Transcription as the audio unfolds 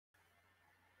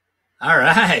All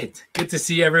right. Good to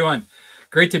see everyone.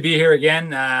 Great to be here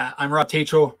again. I'm Rob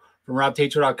Tatro from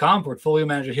robtatro.com, portfolio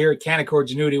manager here at Canaccord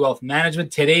Genuity Wealth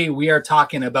Management. Today, we are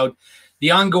talking about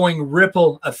the ongoing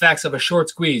ripple effects of a short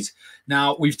squeeze.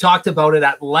 Now, we've talked about it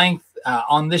at length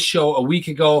on this show a week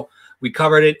ago. We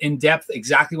covered it in depth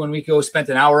exactly 1 week ago, spent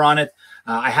an hour on it.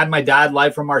 I had my dad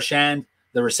live from Marchand.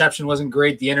 The reception wasn't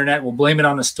great. The internet, we'll blame it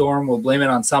on a storm. We'll blame it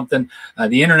on something.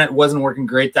 The internet wasn't working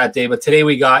great that day. But today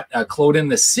we got Claude in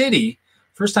the city.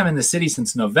 First time in the city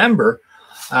since November.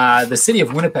 The city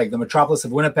of Winnipeg, the metropolis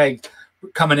of Winnipeg,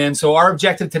 coming in. So our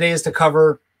objective today is to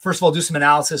cover, first of all, do some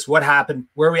analysis. What happened?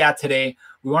 Where are we at today?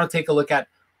 We want to take a look at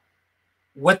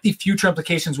what the future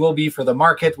implications will be for the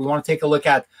market. We want to take a look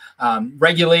at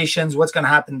regulations, what's going to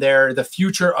happen there, the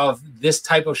future of this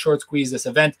type of short squeeze, this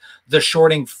event, the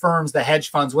shorting firms, the hedge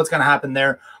funds, what's going to happen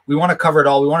there. We want to cover it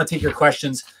all. We want to take your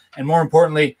questions. And more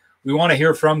importantly, we want to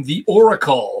hear from the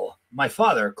Oracle, my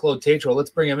father, Claude Tatro. Let's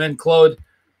bring him in. Claude,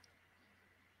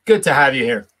 good to have you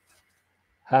here.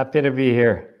 Happy to be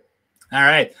here. All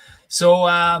right.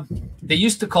 So they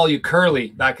used to call you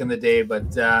Curly back in the day,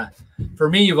 but for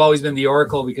me, you've always been the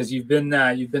Oracle because you've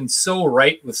been so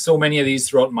right with so many of these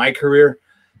throughout my career,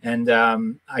 and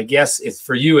I guess it's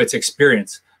for you, it's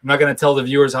experience. I'm not going to tell the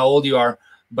viewers how old you are,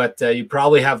 but you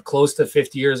probably have close to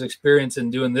 50 years experience in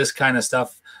doing this kind of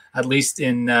stuff, at least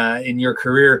in your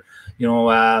career. You know,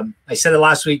 I said it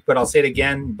last week, but I'll say it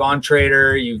again. Bond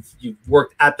trader. You've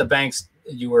worked at the banks.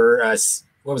 You were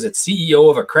what was it? CEO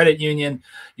of a credit union.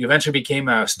 You eventually became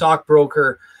a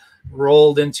stockbroker,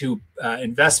 rolled into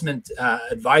investment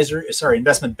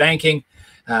banking,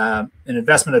 an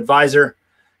investment advisor,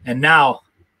 and now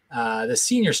the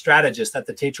senior strategist at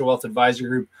the Tatro Wealth Advisory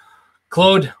Group.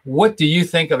 Claude, what do you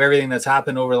think of everything that's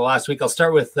happened over the last week? I'll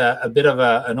start with a bit of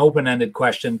an open-ended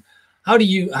question. How do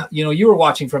you, you were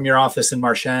watching from your office in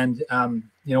Marchand.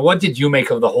 What did you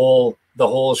make of the whole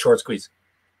short squeeze?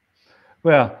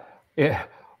 Well,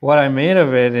 what I made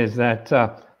of it is that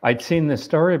I'd seen this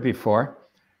story before,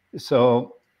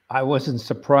 so I wasn't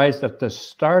surprised at the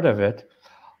start of it,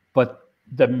 but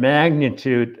the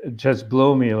magnitude just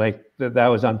blew me. Like that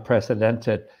was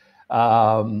unprecedented.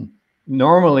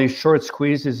 Normally, short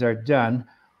squeezes are done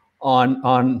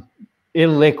on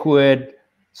illiquid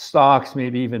stocks,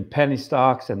 maybe even penny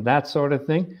stocks and that sort of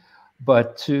thing.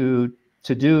 But to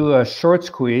do a short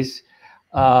squeeze,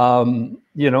 on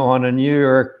a New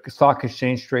York Stock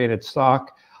Exchange traded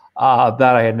stock, that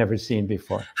I had never seen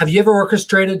before. Have you ever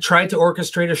tried to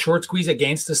orchestrate a short squeeze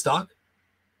against a stock?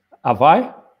 Have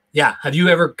I? Yeah. Have you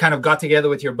ever kind of got together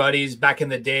with your buddies back in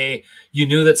the day? You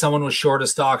knew that someone was short a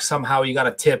stock. Somehow you got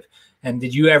a tip. And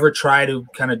did you ever try to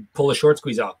kind of pull a short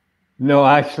squeeze off? No,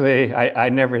 actually, I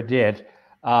never did.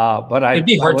 But it'd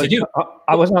be hard to do.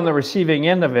 I was on the receiving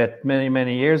end of it many,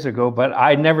 many years ago, but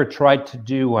I never tried to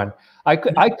do one.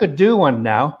 I could do one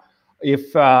now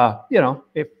if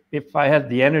I had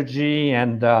the energy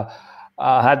and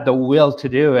had the will to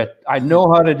do it. I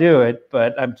know how to do it,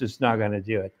 but I'm just not going to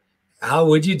do it. How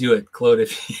would you do it, Claude?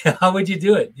 How would you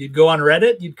do it? You'd go on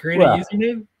Reddit? You'd create a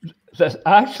username? That's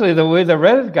actually the way the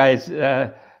Reddit guys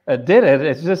did it.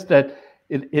 It's just that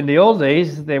in the old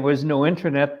days, there was no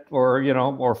internet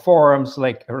or forums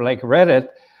like Reddit.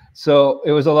 So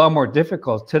it was a lot more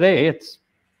difficult. Today, it's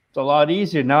a lot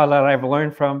easier now that I've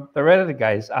learned from the Reddit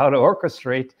guys how to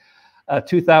orchestrate a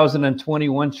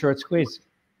 2021 short squeeze.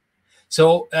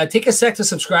 So take a sec to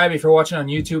subscribe if you're watching on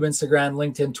YouTube, Instagram,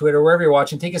 LinkedIn, Twitter, wherever you're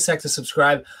watching. Take a sec to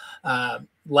subscribe,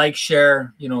 like,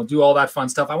 share, do all that fun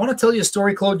stuff. I want to tell you a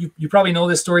story, Claude. You probably know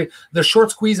this story. The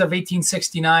short squeeze of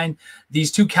 1869,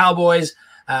 these two cowboys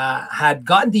had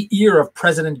gotten the ear of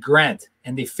President Grant,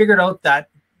 and they figured out that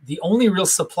the only real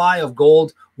supply of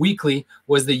gold weekly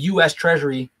was the U.S.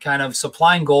 Treasury kind of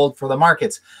supplying gold for the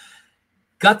markets.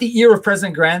 Got the ear of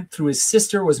President Grant through his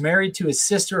sister, was married to his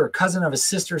sister or cousin of his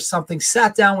sister, something,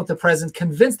 sat down with the president,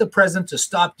 convinced the president to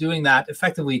stop doing that,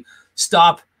 effectively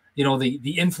stop,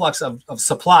 the influx of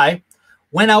supply,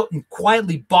 went out and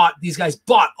quietly these guys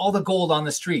bought all the gold on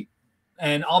the street.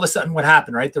 And all of a sudden what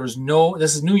happened, right? This is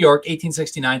New York,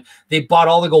 1869. They bought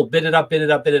all the gold, bid it up.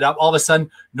 All of a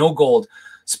sudden, no gold.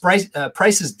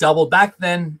 Prices doubled. Back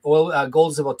then,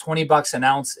 gold is about $20 an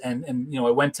ounce. And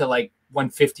it went to like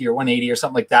 150 or 180 or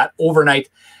something like that overnight.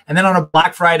 And then on a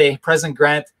Black Friday, President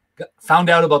Grant found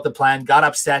out about the plan, got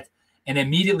upset, and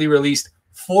immediately released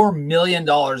 $4 million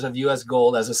of U.S.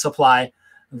 gold as a supply.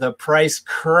 The price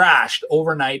crashed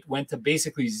overnight, went to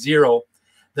basically zero.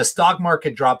 The stock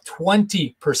market dropped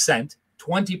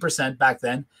 20% back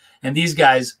then. And these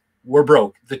guys were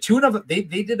broke. The tune of they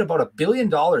did about $1 billion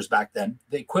back then,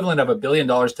 the equivalent of $1 billion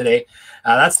today.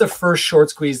 That's the first short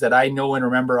squeeze that I know and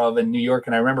remember of in New York,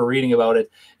 and I remember reading about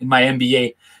it in my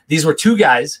MBA. These were two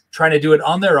guys trying to do it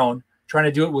on their own, trying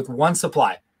to do it with one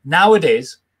supply.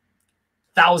 Nowadays,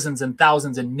 thousands and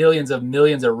thousands and millions of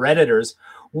Redditors.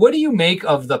 What do you make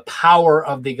of the power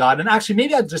of the god? And actually,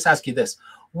 maybe I'll just ask you this.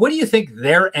 What do you think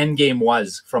their end game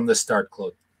was from the start,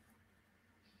 Claude?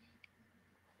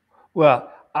 Well,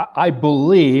 I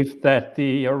believe that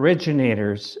the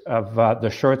originators of the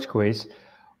short squeeze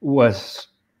was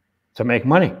to make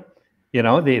money. You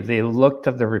know, they looked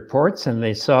at the reports and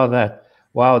they saw that,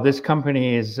 wow, this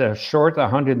company is short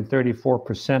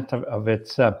 134%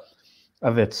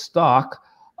 of its stock.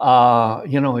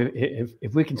 You know,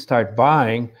 if we can start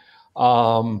buying,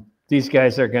 these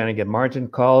guys are going to get margin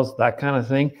calls, that kind of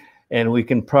thing, and we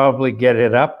can probably get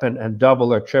it up and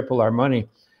double or triple our money.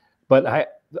 But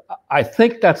I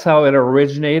think that's how it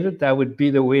originated. That would be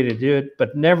the way to do it,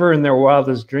 but never in their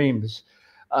wildest dreams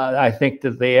I think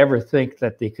that they ever think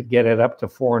that they could get it up to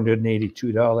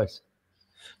 $482.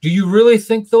 Do you really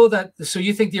think, though, that, so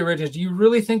you think the originals, do you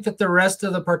really think that the rest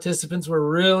of the participants were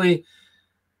really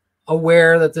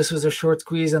aware that this was a short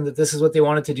squeeze and that this is what they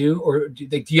wanted to do? Or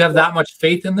do you have that much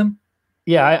faith in them?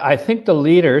 Yeah, I think the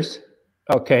leaders,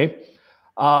 okay.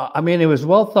 I mean, it was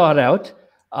well thought out.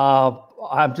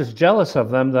 I'm just jealous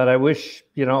of them that I wish,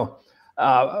 you know,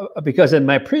 because in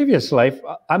my previous life,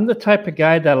 I'm the type of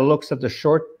guy that looks at the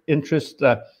short interest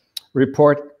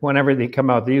report whenever they come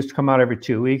out. They used to come out every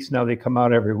 2 weeks. Now they come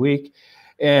out every week.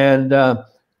 And I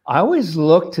always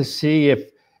look to see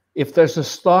if there's a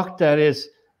stock that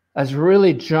has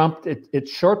really jumped its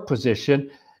short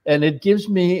position. And it gives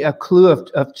me a clue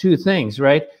of two things,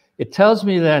 right? It tells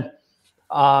me that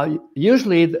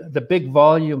usually the big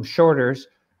volume shorters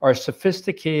are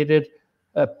sophisticated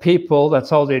people.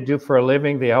 That's all they do for a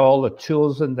living. They have all the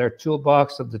tools in their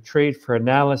toolbox of the trade for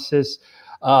analysis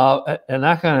and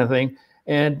that kind of thing.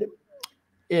 And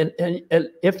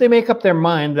if they make up their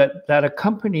mind that a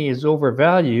company is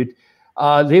overvalued,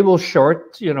 they will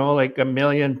short, you know, like 1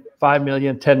 million, 5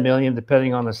 million, 10 million,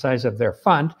 depending on the size of their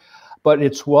fund. But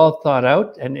it's well thought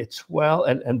out, and it's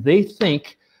and they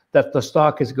think that the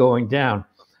stock is going down.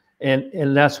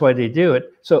 And that's why they do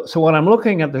it. So when I'm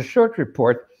looking at the short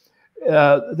report,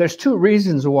 there's two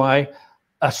reasons why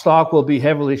a stock will be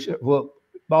all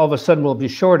of a sudden will be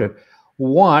shorted.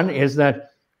 One is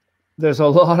that there's a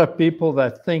lot of people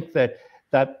that think that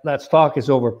stock is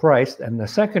overpriced, and the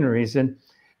second reason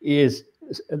is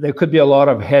there could be a lot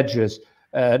of hedges.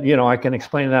 You know, I can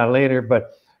explain that later,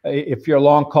 but if you're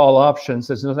long call options,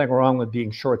 there's nothing wrong with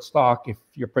being short stock if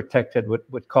you're protected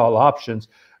with call options,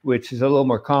 which is a little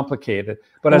more complicated.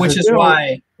 But which is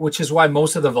why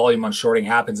most of the volume on shorting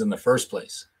happens in the first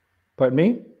place. Pardon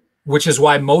me? Which is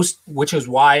why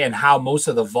and how most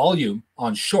of the volume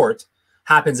on short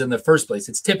happens in the first place.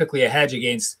 It's typically a hedge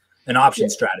against an option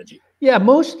strategy. Yeah,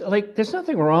 there's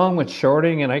nothing wrong with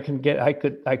shorting, and I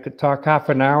could talk half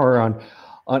an hour on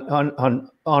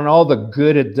all the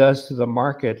good it does to the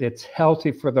market. It's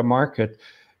healthy for the market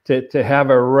to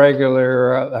have a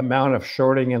regular amount of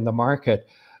shorting in the market.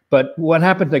 But what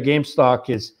happened to GameStop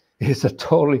is a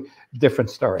totally different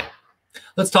story.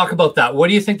 Let's talk about that. What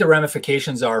do you think the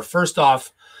ramifications are? First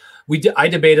off, I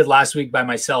debated last week by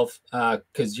myself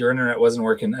because your internet wasn't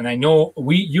working, and I know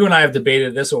you and I have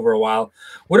debated this over a while.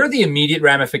 What are the immediate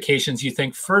ramifications you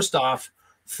think? First off,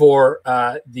 for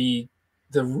the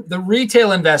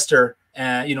retail investor,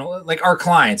 you know, like our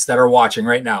clients that are watching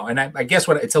right now, and I guess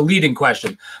it's a leading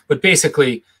question, but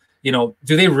basically, you know,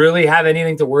 do they really have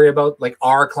anything to worry about, like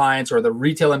our clients or the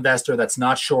retail investor that's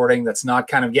not shorting, that's not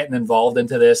kind of getting involved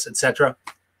into this, etc.?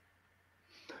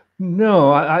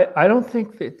 No, I don't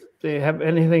think that they have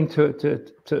anything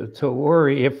to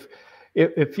worry.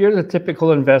 If you're the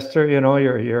typical investor, you know,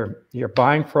 you're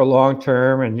buying for a long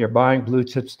term and you're buying blue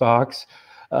chip stocks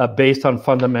based on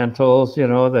fundamentals, you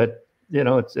know, that, you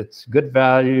know, it's good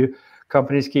value,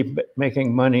 companies keep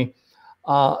making money.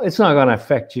 It's not going to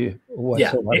affect you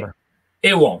whatsoever.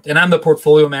 Yeah, it won't. And I'm the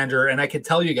portfolio manager, and I can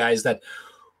tell you guys that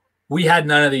we had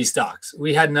none of these stocks.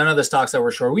 We had none of the stocks that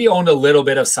were short. We owned a little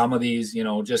bit of some of these, you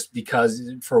know, just because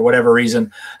for whatever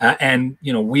reason. And,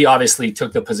 you know, we obviously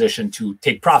took the position to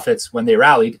take profits when they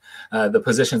rallied, the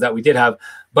positions that we did have.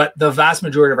 But the vast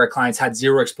majority of our clients had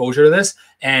zero exposure to this.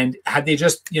 And had they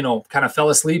just, you know, kind of fell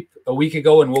asleep a week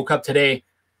ago and woke up today,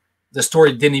 the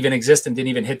story didn't even exist and didn't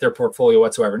even hit their portfolio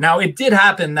whatsoever. Now, it did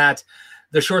happen that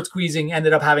the short squeezing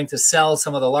ended up having to sell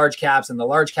some of the large caps, and the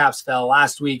large caps fell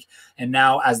last week. And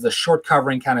now as the short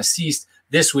covering kind of ceased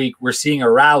this week, we're seeing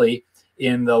a rally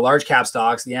in the large cap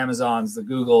stocks, the Amazons, the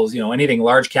Googles, anything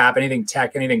large cap, anything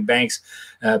tech, anything banks,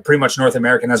 pretty much North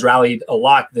American has rallied a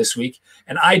lot this week.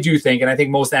 And I do think, and I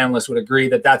think most analysts would agree,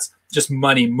 that that's just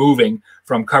money moving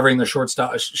from covering the shorts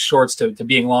to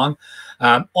being long.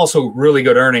 Also, really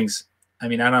good earnings. I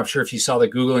mean, I'm not sure if you saw the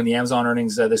Google and the Amazon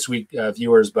earnings this week,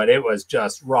 viewers, but it was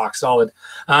just rock solid.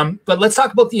 But let's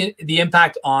talk about the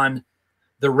impact on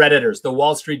the Redditors, the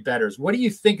Wall Street bettors. What do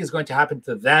you think is going to happen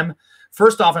to them?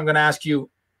 First off, I'm going to ask you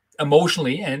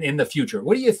emotionally and in the future.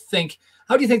 What do you think?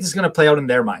 How do you think this is going to play out in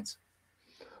their minds?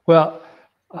 Well,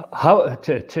 how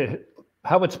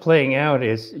it's playing out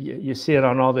is you see it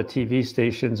on all the TV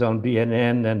stations on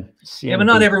BNN and CNBC. Yeah, but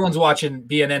not everyone's watching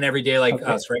BNN every day like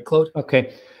us, right, Claude?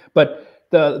 Okay, but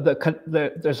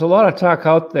there's a lot of talk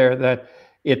out there that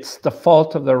it's the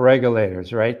fault of the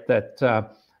regulators, right? That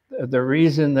the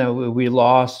reason that we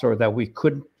lost or that we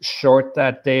couldn't short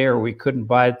that day or we couldn't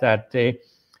buy it that day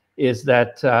is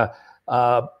that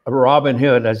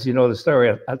Robinhood, as you know the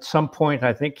story, at some point,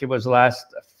 I think it was last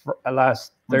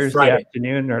Thursday Friday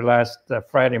afternoon or last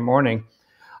Friday morning,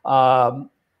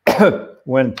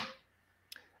 when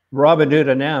Robinhood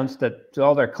announced that to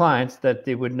all their clients that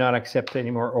they would not accept any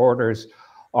more orders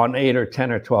on 8 or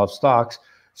 10 or 12 stocks.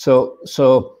 So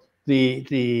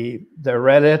the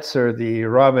Reddits or the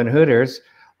Robinhooders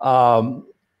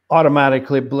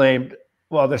automatically blamed,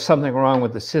 well, there's something wrong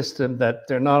with the system that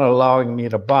they're not allowing me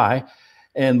to buy,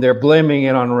 and they're blaming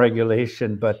it on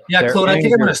regulation. But yeah, Claude, I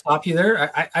think I'm going to stop you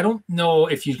there. I don't know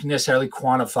if you can necessarily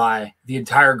quantify the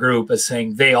entire group as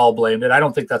saying they all blamed it. I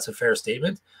don't think that's a fair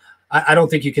statement. I don't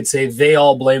think you could say they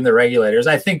all blame the regulators.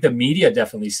 I think the media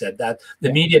definitely said that.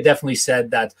 The media definitely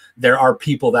said that there are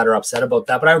people that are upset about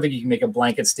that, but I don't think you can make a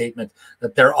blanket statement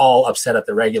that they're all upset at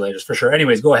the regulators for sure.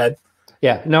 Anyways, go ahead.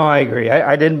 Yeah, no, I agree.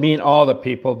 I didn't mean all the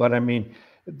people, but I mean,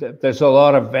 there's a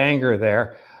lot of anger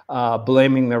there,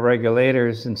 blaming the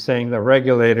regulators and saying the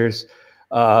regulators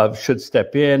should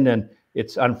step in and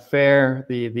it's unfair.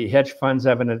 The hedge funds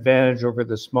have an advantage over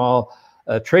the small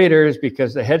traders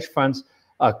because the hedge funds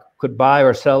could buy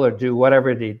or sell or do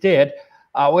whatever they did.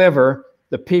 However,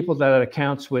 the people that had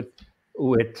accounts with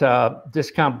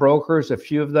discount brokers, a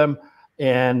few of them,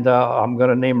 and I'm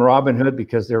going to name Robinhood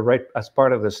because they're right as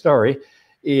part of the story,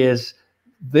 is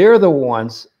they're the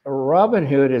ones,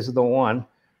 Robinhood is the one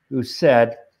who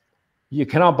said, you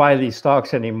cannot buy these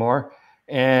stocks anymore.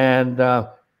 And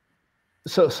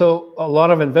so a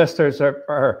lot of investors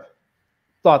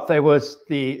thought they was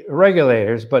the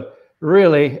regulators, but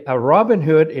really,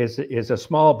 Robinhood is a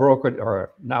small brokerage,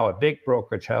 or now a big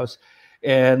brokerage house,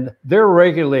 and they're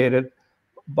regulated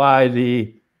by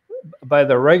the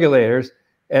regulators,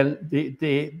 and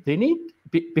they need,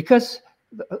 because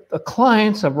the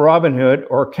clients of Robinhood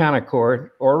or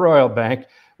Canaccord or Royal Bank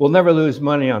will never lose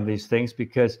money on these things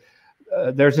because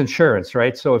there's insurance,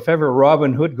 right? So if ever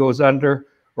Robinhood goes under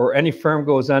or any firm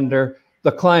goes under,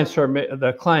 the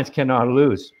clients cannot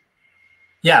lose.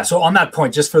 Yeah, so on that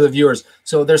point, just for the viewers,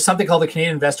 so there's something called the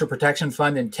Canadian Investor Protection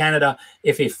Fund in Canada.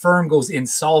 If a firm goes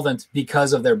insolvent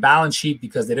because of their balance sheet,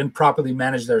 because they didn't properly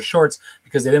manage their shorts,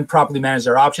 because they didn't properly manage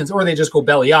their options, or they just go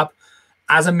belly up,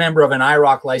 as a member of an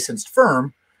IROC licensed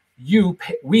firm,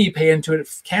 we pay into it.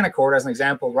 Canaccord, as an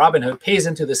example, Robinhood pays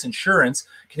into this insurance,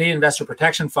 Canadian Investor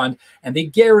Protection Fund, and they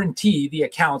guarantee the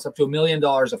accounts up to $1 million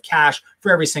of cash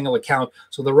for every single account.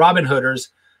 So the Robinhooders,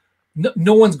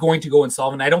 no one's going to go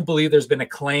insolvent. I don't believe there's been a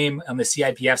claim on the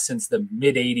CIPF since the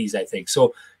mid 80s, I think.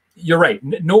 So you're right.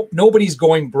 Nobody's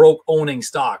going broke owning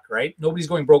stock, right? Nobody's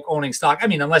going broke owning stock. I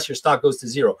mean, unless your stock goes to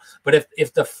zero. But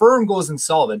if the firm goes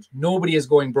insolvent, nobody is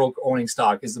going broke owning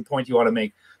stock, is the point you want to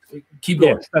make. Keep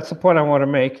going. Yes, that's the point I want to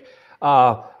make.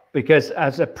 Because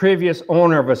as a previous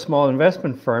owner of a small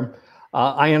investment firm,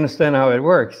 I understand how it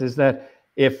works, is that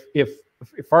if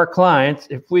our clients,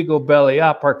 if we go belly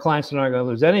up, our clients are not going to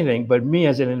lose anything. But me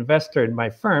as an investor in my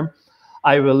firm,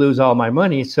 I will lose all my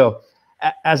money. So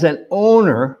as an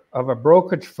owner of a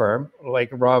brokerage firm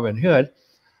like Robinhood,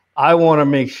 I want to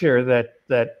make sure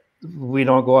that we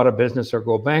don't go out of business or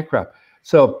go bankrupt.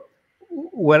 So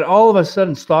when all of a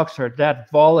sudden stocks are that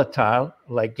volatile,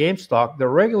 like GameStop, the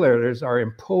regulators are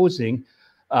imposing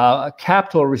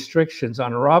capital restrictions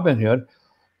on Robinhood,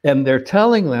 and they're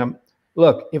telling them,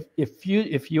 look, if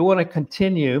you want to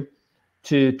continue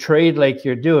to trade like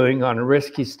you're doing on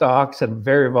risky stocks and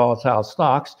very volatile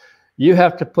stocks, you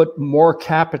have to put more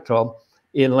capital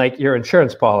in like your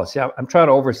insurance policy. I'm trying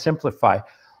to oversimplify,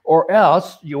 or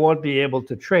else you won't be able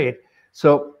to trade.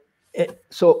 So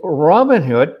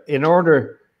Robinhood, in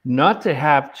order not to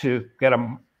have to get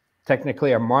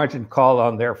technically a margin call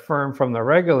on their firm from the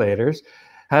regulators,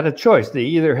 had a choice. They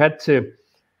either had to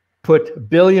put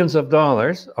billions of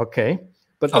dollars, okay,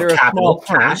 but they're a small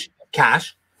firm.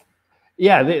 Cash.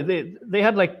 Yeah, they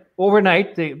had like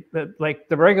overnight. Like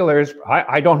the regulars.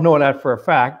 I don't know that for a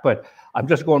fact, but I'm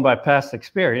just going by past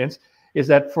experience. Is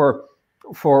that for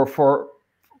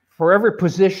every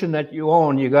position that you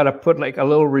own, you got to put like a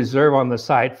little reserve on the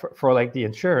side for like the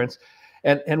insurance,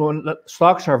 and when the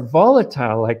stocks are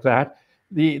volatile like that,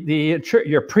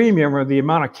 your premium or the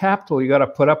amount of capital you got to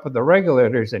put up with the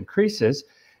regulators increases,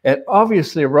 and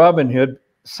obviously Robinhood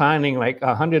signing like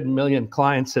 100 million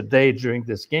clients a day during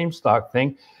this GameStop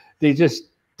thing, they just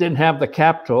didn't have the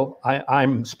capital.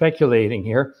 I'm speculating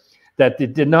here that they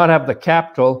did not have the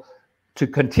capital to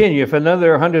continue. If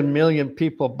another 100 million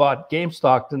people bought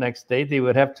GameStop the next day, they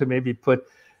would have to maybe put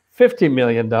 $50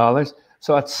 million.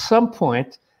 So at some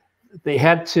point, they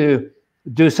had to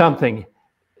do something,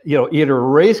 either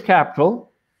raise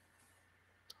capital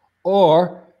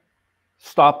or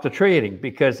stop the trading,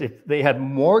 because if they had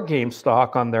more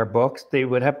GameStop on their books, they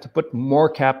would have to put more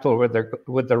capital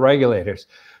with the regulators.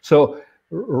 So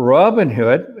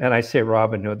Robinhood, and I say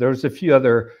Robinhood, there's a few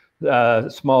other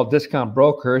small discount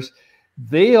brokers.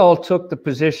 They all took the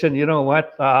position, you know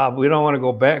what, we don't want to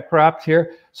go bankrupt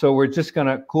here, so we're just going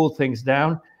to cool things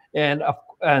down, and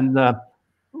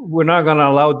we're not going to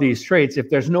allow these trades. If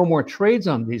there's no more trades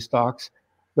on these stocks,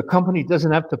 the company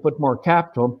doesn't have to put more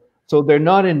capital, so they're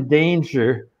not in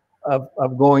danger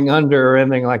of going under or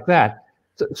anything like that.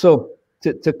 So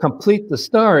to complete the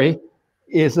story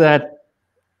is that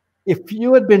if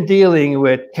you had been dealing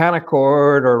with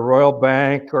Canaccord or Royal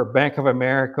Bank or Bank of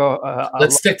America,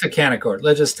 let's stick to Canaccord.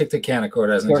 Let's just stick to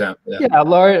Canaccord as an example. Yeah, a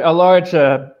large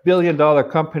billion-dollar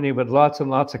company with lots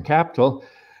and lots of capital,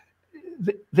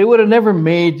 they would have never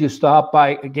made you stop by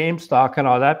a GameStop and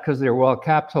all that because they're well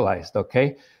capitalized.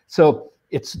 Okay, so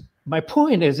my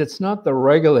point is it's not the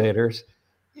regulators,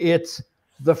 it's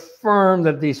the firm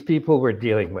that these people were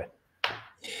dealing with.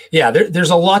 Yeah, there's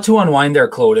a lot to unwind there,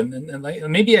 Claude,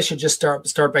 and maybe I should just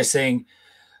start by saying,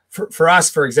 for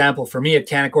us, for example, for me at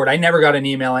Canaccord, I never got an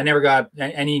email, I never got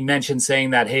any mention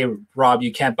saying that, hey, Rob,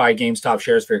 you can't buy GameStop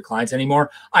shares for your clients anymore.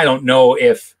 I don't know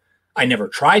if I never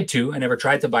tried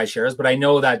to buy shares, but I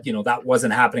know that that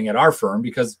wasn't happening at our firm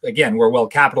because, again, we're well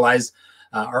capitalized.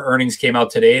 Our earnings came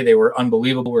out today; they were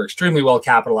unbelievable. We're extremely well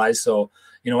capitalized, so.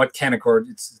 You know what, Canaccord,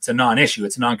 it's a non-issue.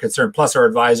 It's a non-concern. Plus, our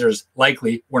advisors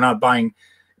likely we're not buying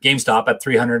GameStop at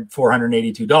 $300,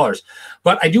 $482.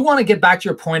 But I do want to get back to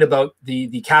your point about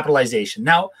the capitalization.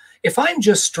 Now, if I'm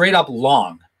just straight up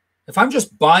long, if I'm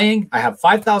just buying, I have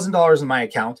 $5,000 in my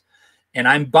account, and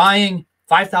I'm buying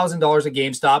 $5,000 of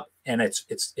GameStop, and it's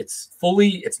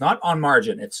not on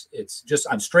margin. It's just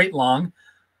I'm straight long.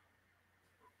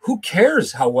 Who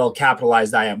cares how well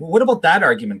capitalized I am? What about that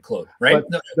argument, Claude? Right?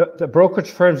 But the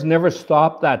brokerage firms never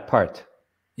stop that part.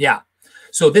 Yeah.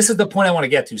 So this is the point I want to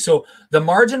get to. So the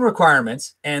margin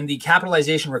requirements and the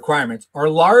capitalization requirements are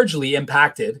largely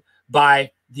impacted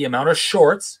by the amount of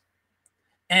shorts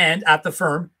and at the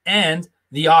firm and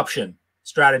the option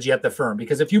strategy at the firm.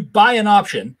 Because if you buy an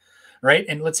option, right,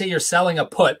 and let's say you're selling a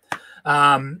put,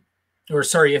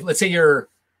 let's say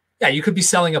you could be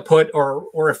selling a put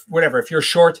or if you're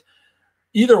short,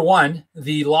 either one,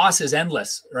 the loss is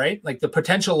endless, right? Like the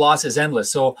potential loss is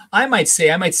endless. So I might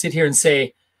sit here and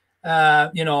say,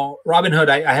 Robinhood,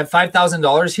 I have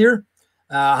 $5,000 here.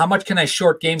 How much can I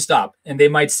short GameStop? And they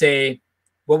might say,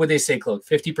 what would they say, Claude?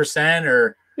 50%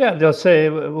 or? Yeah, they'll say,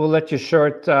 we'll let you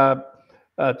short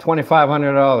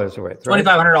 $2,500 worth. Right?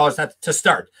 $2,500 to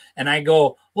start. And I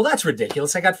go, well, that's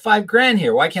ridiculous. I got $5,000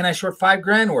 here. Why can't I short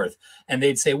 $5,000 worth? And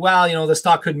they'd say, well, the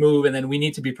stock could move and then we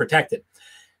need to be protected.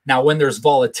 Now, when there's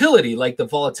volatility, like the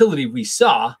volatility we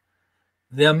saw,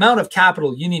 the amount of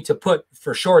capital you need to put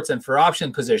for shorts and for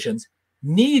option positions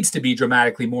needs to be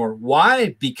dramatically more.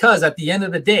 Why? Because at the end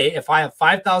of the day, if I have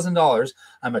 $5,000,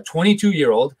 I'm a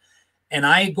 22-year-old and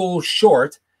I go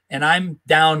short and I'm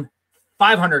down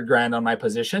 $500,000 on my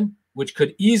position, which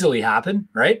could easily happen,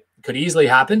 right? Could easily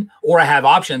happen. Or I have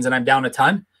options and I'm down a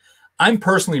ton. I'm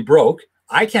personally broke.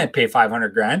 I can't pay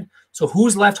 $500,000. So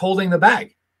who's left holding the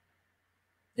bag?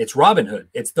 It's Robinhood.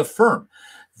 It's the firm.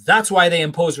 That's why they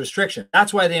impose restriction.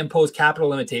 That's why they impose capital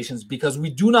limitations, because we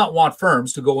do not want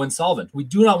firms to go insolvent. We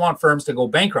do not want firms to go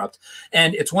bankrupt.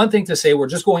 And it's one thing to say we're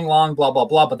just going long, blah, blah,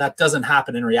 blah, but that doesn't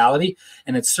happen in reality.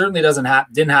 And it certainly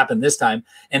didn't happen this time.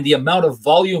 And the amount of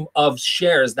volume of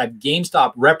shares that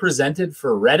GameStop represented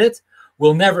for Reddit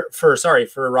for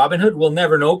Robinhood, we'll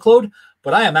never know, Claude.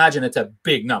 But I imagine it's a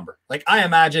big number. Like I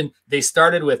imagine they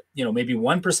started with, maybe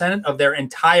 1% of their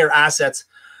entire assets.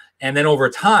 And then over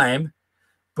time,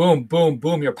 boom, boom,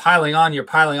 boom, you're piling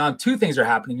on. Two things are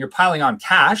happening. You're piling on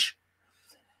cash.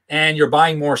 and you're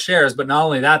buying more shares. But not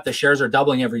only that, the shares are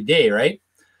doubling every day, right?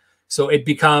 So it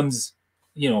becomes,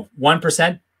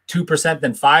 1%, 2%,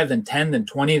 then 5, then 10, then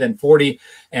 20, then 40.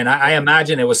 And I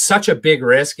imagine it was such a big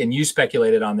risk, and you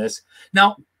speculated on this.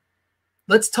 Now,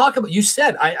 let's talk about, you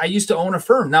said, I used to own a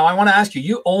firm. Now, I want to ask you,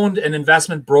 you owned an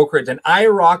investment brokerage, an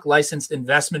IROC licensed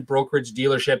investment brokerage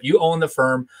dealership. You owned the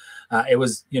firm. It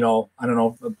was, I don't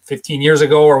know, 15 years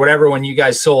ago or whatever when you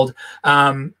guys sold.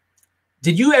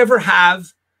 Did you ever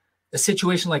have a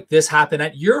situation like this happen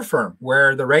at your firm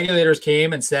where the regulators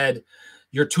came and said,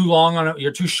 you're too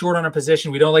short on a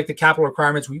position. We don't like the capital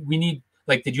requirements. We need,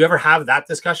 did you ever have that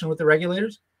discussion with the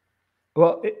regulators?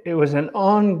 Well, it was an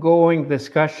ongoing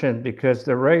discussion because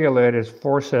the regulators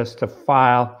force us to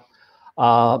file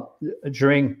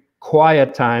during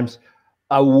quiet times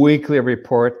a weekly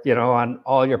report, on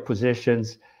all your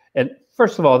positions. And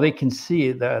first of all, they can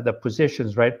see the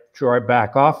positions right through our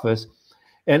back office.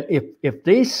 And if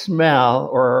they smell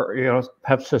or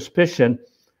have suspicion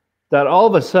that all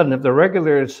of a sudden, if the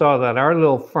regulators saw that our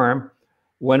little firm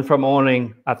went from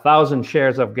owning 1,000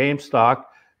 shares of GameStop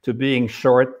to being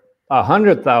short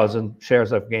 100,000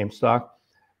 shares of GameStop,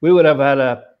 we would have had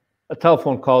a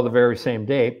telephone call the very same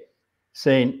day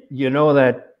saying,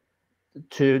 that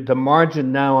the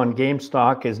margin now on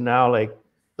GameStop is now like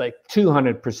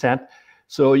 200%.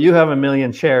 So you have 1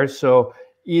 million shares. So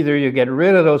either you get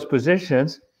rid of those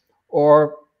positions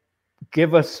or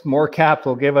give us more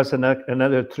capital, give us another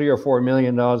 $3 or $4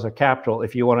 million of capital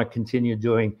if you want to continue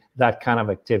doing that kind of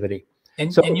activity.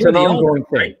 And, so and it's you're an the ongoing owner,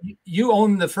 thing. right? You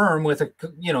own the firm with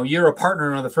you're a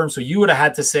partner in the firm. So you would have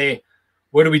had to say,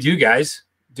 what do we do, guys?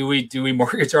 Do we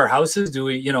mortgage our houses? Do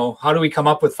we, how do we come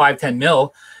up with 5-10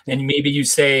 mil? And maybe you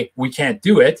say, we can't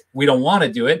do it. We don't want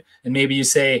to do it. And maybe you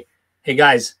say, hey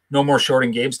guys, no more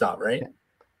shorting GameStop, right?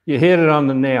 You hit it on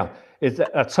the nail. It's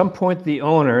at some point the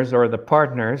owners or the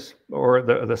partners or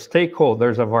the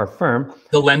stakeholders of our firm,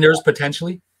 the lenders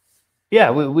potentially. Yeah,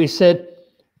 we said,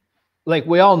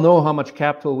 we all know how much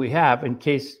capital we have in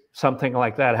case something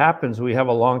like that happens. We have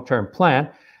a long-term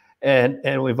plan,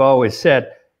 and we've always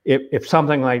said if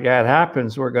something like that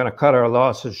happens, we're going to cut our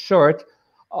losses short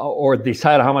or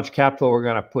decide how much capital we're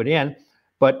going to put in.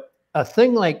 But a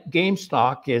thing like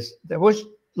GameStop is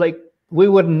we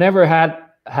would never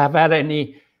have had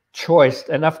any choice,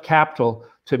 enough capital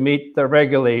to meet the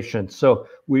regulations. So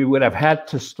we would have had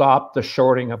to stop the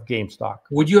shorting of GameStop.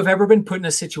 Would you have ever been put in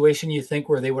a situation, you think,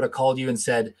 where they would have called you and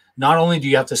said, not only do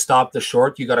you have to stop the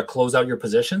short, you got to close out your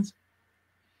positions?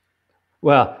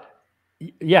 Well,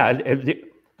 yeah,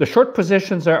 the short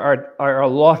positions are a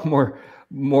lot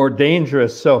more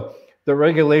dangerous. So the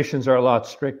regulations are a lot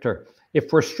stricter.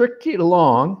 If we're strictly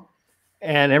long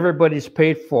and everybody's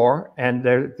paid for and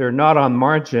they're not on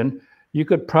margin, you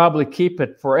could probably keep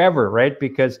it forever, right?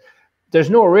 Because there's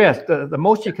no risk. The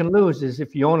most you can lose is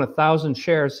if you own 1,000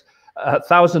 shares,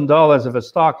 $1,000 of a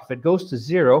stock. If it goes to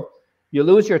zero, you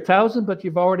lose your 1,000, but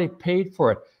you've already paid for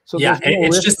it. So yeah,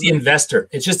 it's just the investor.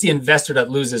 It's just the investor that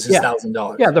loses his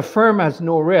 $1,000. Yeah, the firm has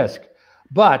no risk.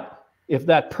 But if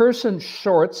that person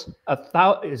shorts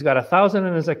he's got 1,000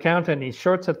 in his account and he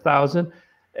shorts 1,000,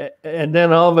 and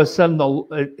then all of a sudden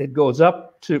it goes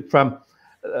up from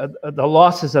the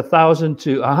loss is 1,000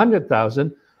 to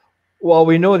 100,000. Well,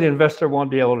 we know the investor won't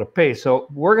be able to pay. So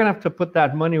we're going to have to put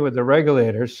that money with the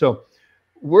regulators. So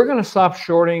we're going to stop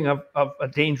shorting of a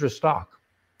dangerous stock.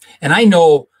 And I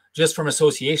know just from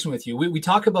association with you, we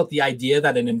talk about the idea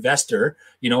that an investor,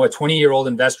 a 20-year-old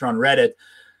investor on Reddit,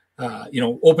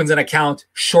 opens an account,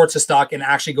 shorts a stock and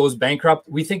actually goes bankrupt.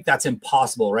 We think that's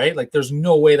impossible, right? There's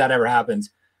no way that ever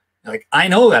happens. I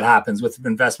know that happens with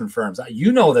investment firms.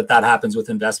 You know that happens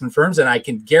with investment firms. And I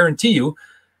can guarantee you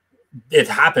it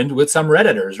happened with some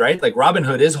Redditors, right?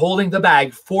 Robinhood is holding the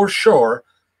bag for sure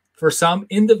for some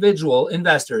individual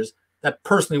investors that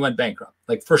personally went bankrupt,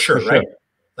 for sure, right?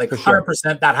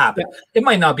 100% that happened. Yeah. It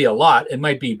might not be a lot. It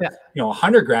might be,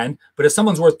 100 grand, but if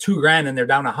someone's worth 2 grand and they're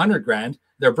down 100 grand,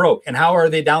 they're broke. And how are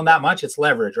they down that much? It's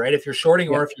leverage, right? If you're shorting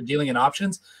or if you're dealing in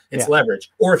options, it's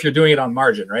leverage, or if you're doing it on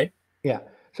margin, right? Yeah.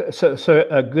 So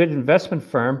a good investment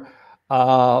firm,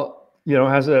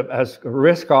 has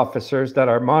risk officers that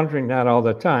are monitoring that all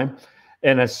the time.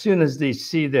 And as soon as they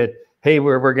see that, hey,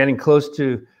 we're getting close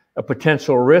to a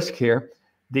potential risk here,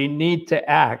 they need to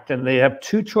act. And they have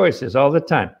 2 choices all the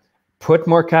time: put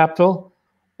more capital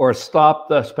or stop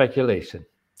the speculation.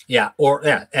 Yeah.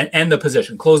 And end the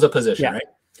position, close the position, right?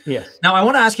 Yes. Now, I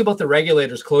want to ask you about the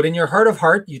regulators, Claude. In your heart of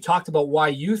heart, you talked about why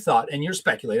you thought, and you're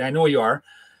speculating, I know you are.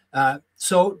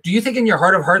 So do you think in your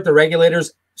heart of heart, the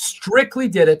regulators strictly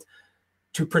did it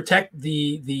to protect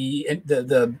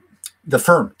the the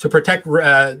firm, to protect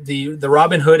the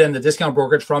Robinhood and the discount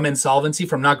brokerage from insolvency,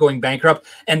 from not going bankrupt,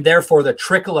 and therefore the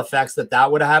trickle effects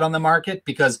that would have had on the market.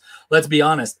 Because let's be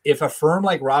honest, if a firm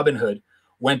like Robinhood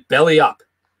went belly up,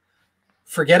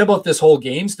 forget about this whole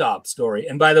GameStop story.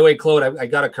 And by the way, Claude, I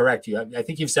got to correct you. I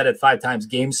think you've said it 5 times,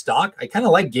 GameStop. I kind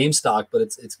of like GameStop, but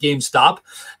it's GameStop.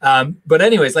 But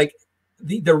anyways, like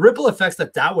the ripple effects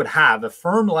that would have, a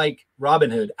firm like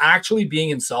Robinhood actually being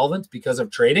insolvent because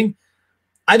of trading,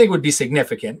 I think would be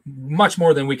significant, much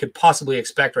more than we could possibly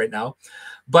expect right now.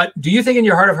 But do you think in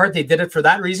your heart of heart they did it for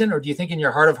that reason? Or do you think in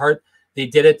your heart of heart they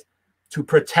did it to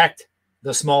protect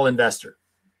the small investor?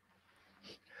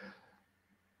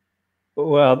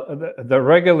 Well, the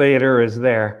regulator is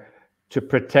there to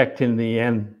protect, in the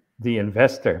end, the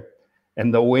investor.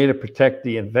 And the way to protect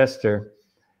the investor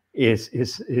is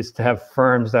to have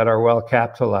firms that are well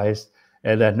capitalized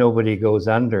and that nobody goes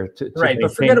under. Right,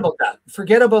 but forget about that.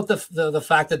 Forget about the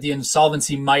fact that the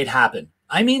insolvency might happen.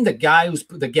 I mean the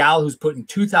gal who's putting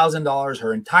 $2,000,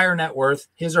 her entire net worth,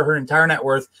 his or her entire net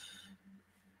worth,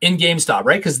 in GameStop,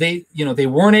 right? Because they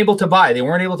weren't able to buy. They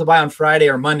weren't able to buy on Friday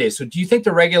or Monday. So do you think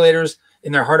the regulators,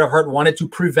 in their heart of heart, wanted to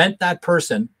prevent that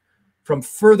person from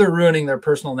further ruining their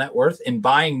personal net worth in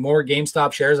buying more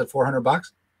GameStop shares at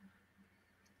 $400?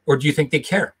 Or do you think they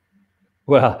care?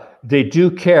 Well, they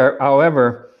do care.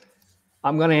 However,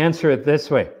 I'm going to answer it this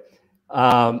way.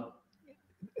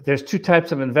 There's 2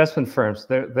 types of investment firms.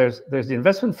 There's the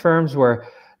investment firms where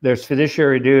there's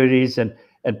fiduciary duties and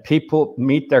people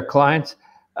meet their clients,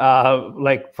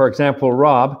 like, for example,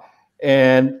 Rob.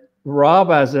 And Rob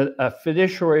has a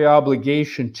fiduciary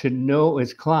obligation to know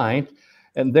his client.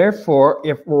 And therefore,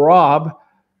 if Rob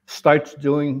starts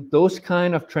doing those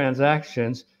kind of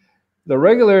transactions, the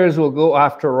regulators will go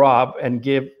after Rob and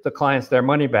give the clients their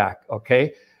money back,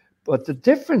 okay? But the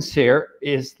difference here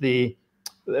is the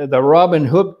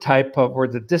Robinhood type of, or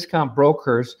the discount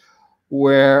brokers,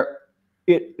 where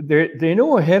they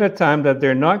know ahead of time that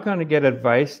they're not going to get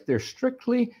advice.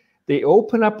 They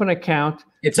open up an account.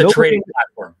 It's a trading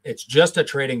platform. It's just a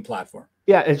trading platform.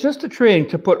 Yeah, it's just a trading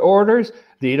to put orders.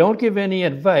 They don't give any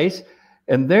advice,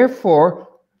 and therefore,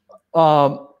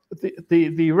 the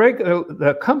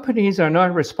companies are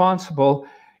not responsible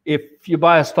if you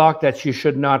buy a stock that you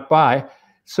should not buy.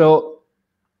 So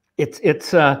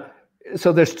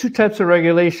so there's 2 types of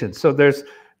regulations. So there's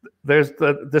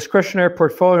the discretionary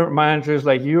portfolio managers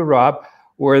like you, Rob,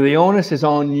 where the onus is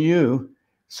on you.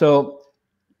 So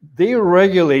they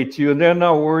regulate you, and they're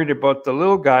not worried about the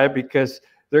little guy because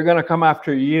they're going to come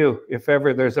after you if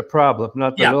ever there's a problem,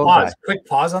 not the little guy. Quick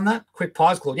pause on that. Quick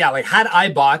pause, Claude. Yeah, like had I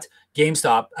bought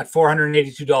GameStop at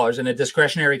 $482 in a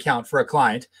discretionary account for a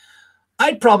client,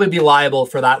 I'd probably be liable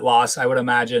for that loss, I would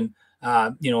imagine.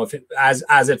 If it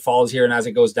as it falls here and as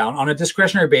it goes down on a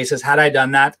discretionary basis, had I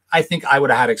done that, I think I would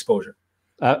have had exposure.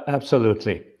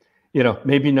 Absolutely.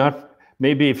 Maybe not.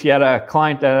 Maybe if you had a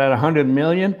client that had 100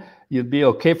 million, you'd be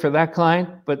okay for that client.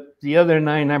 But the other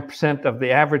 99% of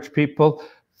the average people,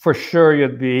 for sure,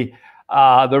 you'd be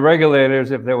the regulators.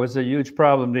 If there was a huge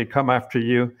problem, they'd come after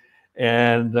you,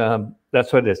 and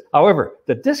that's what it is. However,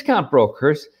 the discount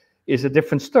brokers is a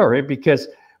different story, because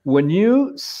when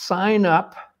you sign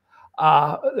up,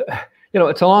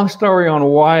 it's a long story on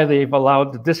why they've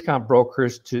allowed the discount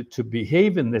brokers to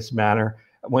behave in this manner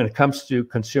when it comes to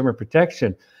consumer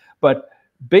protection. But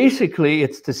basically,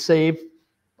 it's to save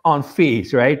on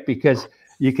fees, right? Because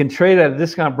you can trade at a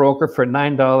discount broker for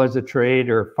 $9 a trade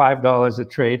or $5 a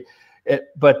trade.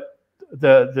 But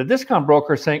the discount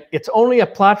broker is saying it's only a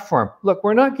platform. Look,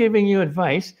 we're not giving you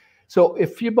advice. So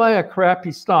if you buy a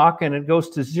crappy stock and it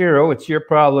goes to zero, it's your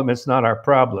problem. It's not our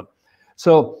problem.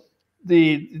 So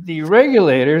the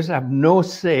regulators have no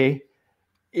say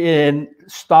in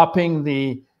stopping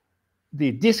the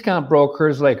discount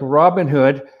brokers like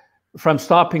Robinhood from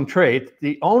stopping trade.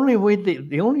 The only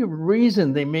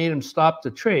reason they made them stop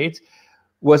the trades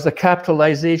was the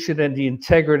capitalization and the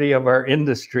integrity of our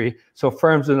industry, so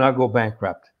firms do not go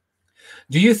bankrupt.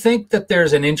 Do you think that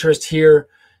there's an interest here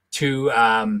to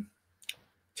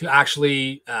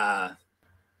actually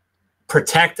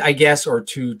protect, I guess, or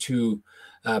to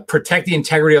protect the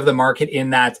integrity of the market, in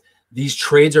that these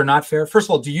trades are not fair? First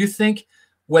of all, do you think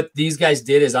what these guys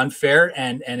did is unfair,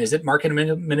 and is it market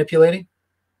manipulating?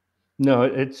 No,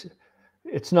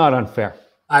 it's not unfair.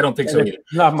 I don't think so either.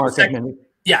 It's not market manipulating.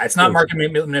 Yeah, it's not market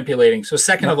manipulating. So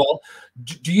second of all,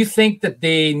 do you think that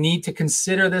they need to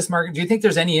consider this market? Do you think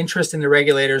there's any interest in the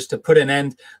regulators to put an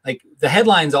end? Like the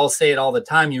headlines all say it all the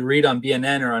time. You read on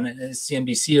BNN or on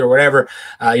CNBC or whatever,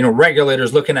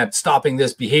 regulators looking at stopping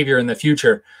this behavior in the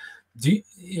future.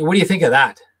 What do you think of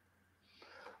that?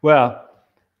 Well,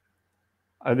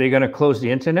 Are they going to close the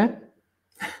internet?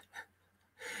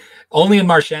 Only in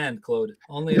Marchand, Claude.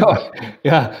 Only in Marchand.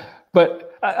 Yeah,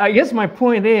 but I guess my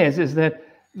point is that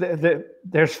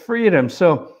there's freedom.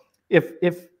 So if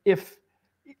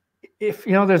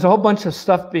you know, there's a whole bunch of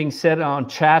stuff being said on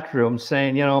chat rooms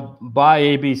saying, you know, buy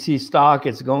ABC stock,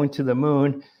 it's going to the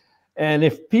moon. And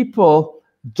if people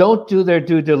don't do their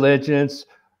due diligence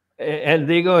and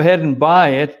they go ahead and buy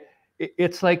it,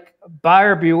 it's like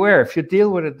buyer beware. If you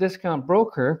deal with a discount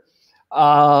broker,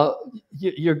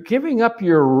 you're giving up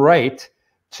your right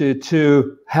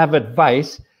to have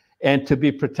advice and to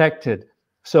be protected.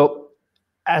 So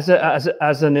as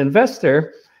an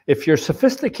investor, if you're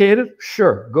sophisticated,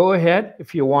 sure, go ahead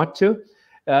if you want to.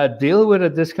 Deal with a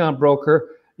discount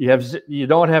broker. You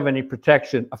don't have any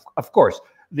protection. Of course,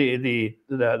 the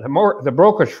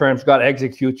brokerage firms got to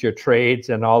execute your trades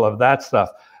and all of that stuff.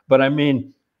 But I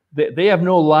mean, they have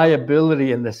no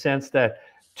liability in the sense that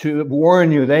to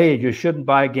warn you, hey, you shouldn't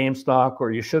buy GameStop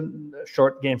or you shouldn't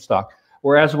short GameStop.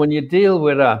 Whereas when you deal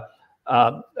with a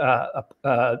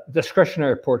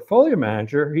discretionary portfolio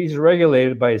manager, he's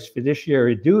regulated by his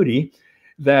fiduciary duty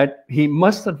that he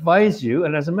must advise you.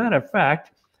 And as a matter of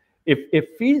fact, if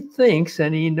he thinks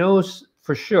and he knows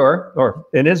for sure, or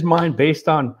in his mind, based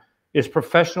on his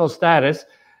professional status,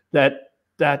 that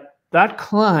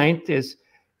client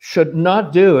should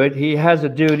not do it, he has a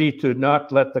duty to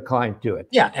not let the client do it.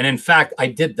 Yeah, and in fact, I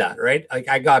did that, right? Like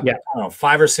I got I don't know,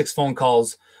 5 or 6 phone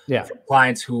calls from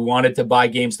clients who wanted to buy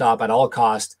GameStop at all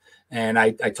cost. And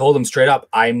I told them straight up,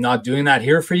 I'm not doing that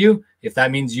here for you. If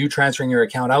that means you transferring your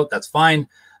account out, that's fine.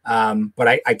 But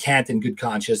I can't in good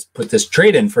conscience put this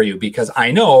trade in for you because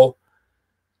I know,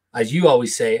 as you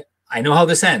always say, I know how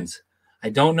this ends. I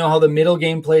don't know how the middle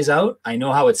game plays out. I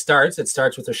know how it starts. It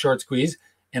starts with a short squeeze.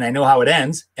 And I know how it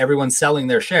ends. Everyone's selling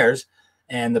their shares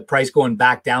and the price going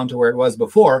back down to where it was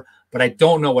before. But I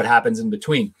don't know what happens in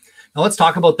between. Now let's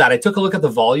talk about that. I took a look at the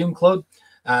volume, Claude.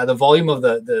 The volume of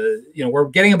we're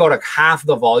getting about half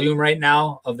the volume right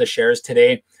now of the shares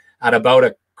today at about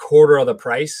a quarter of the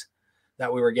price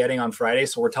that we were getting on Friday.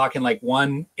 So we're talking like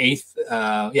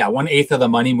 1/8 of the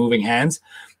money moving hands.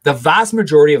 The vast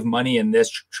majority of money in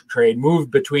this trade moved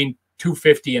between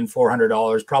 $250 and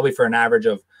 $400, probably for an average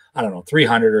of, I don't know,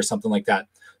 300 or something like that.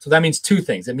 So that means 2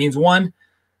 things. It means one,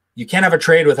 you can't have a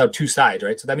trade without 2 sides,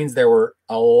 right? So that means there were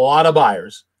a lot of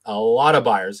buyers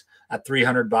at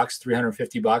 $300,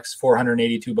 $350,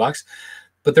 $482,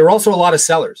 but there were also a lot of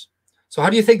sellers. So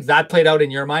how do you think that played out in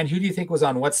your mind? Who do you think was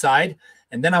on what side?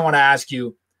 And then I want to ask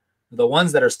you, the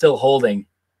ones that are still holding,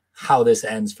 how this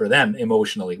ends for them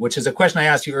emotionally, which is a question I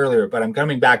asked you earlier, but I'm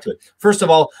coming back to it. First of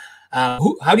all,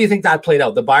 how do you think that played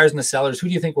out? The buyers and the sellers, who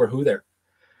do you think were who there?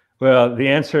 Well, the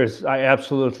answer is I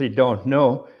absolutely don't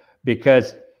know,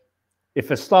 because if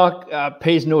a stock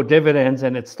pays no dividends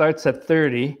and it starts at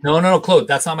 30. No, Claude,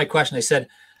 that's not my question. I said,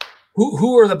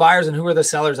 who are the buyers and who are the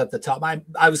sellers at the top?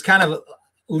 I was kind of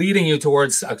leading you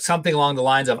towards something along the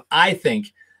lines of, I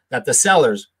think that the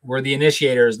sellers were the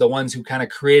initiators, the ones who kind of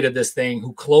created this thing,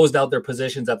 who closed out their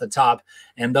positions at the top.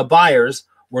 And the buyers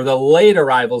were the late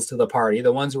arrivals to the party,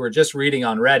 the ones who were just reading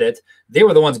on Reddit. They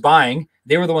were the ones buying.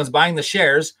 They were the ones buying the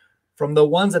shares from the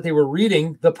ones that they were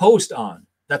reading the post on.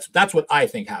 That's what I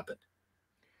think happened.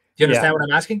 Do you understand what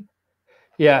I'm asking?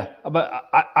 Yeah, but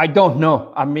I don't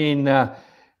know. I mean,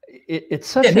 it's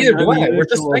such a neither do I. We're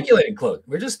just speculating, Claude.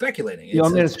 We're just speculating. You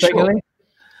want me to speculate?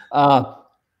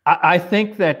 I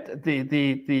think that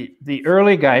the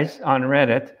early guys on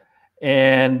Reddit,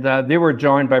 and they were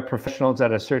joined by professionals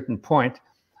at a certain point,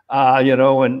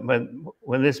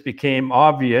 when this became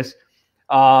obvious.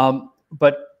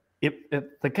 But if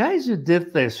the guys who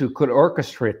did this, who could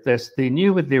orchestrate this, they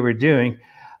knew what they were doing,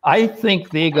 I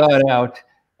think they got out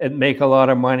and make a lot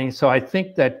of money. So I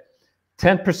think that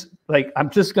 10%, like, I'm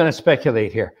just going to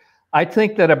speculate here. I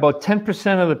think that about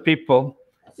 10% of the people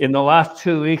in the last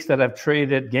 2 weeks that have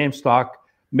traded GameStop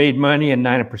made money and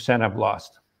 90% have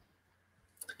lost.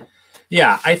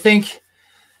 Yeah, I think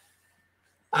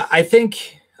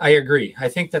I agree. I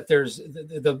think that there's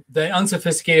the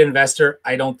unsophisticated investor,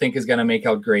 I don't think is going to make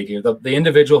out great here. The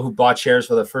individual who bought shares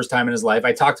for the first time in his life,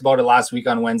 I talked about it last week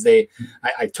on Wednesday.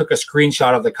 I took a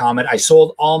screenshot of the comment. I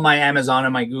sold all my Amazon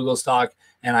and my Google stock,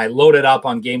 and I loaded up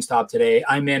on GameStop today.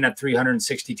 I'm in at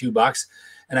 $362.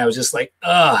 And I was just like,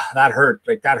 that hurt.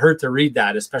 Like, that hurt to read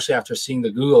that, especially after seeing the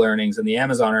Google earnings and the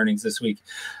Amazon earnings this week.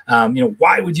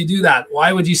 Why would you do that?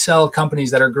 Why would you sell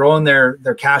companies that are growing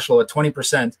their cash flow at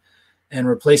 20% and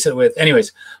replace it with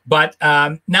anyways? But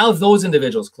now those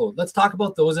individuals, Claude, let's talk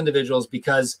about those individuals,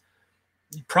 because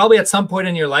probably at some point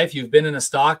in your life, you've been in a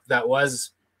stock that was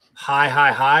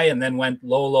high, and then went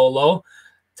low.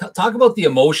 talk about the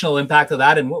emotional impact of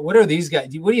that. And what are these guys?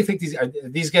 What do you think are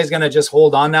these guys going to just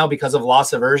hold on now because of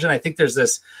loss aversion? I think there's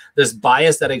this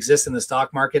bias that exists in the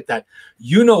stock market that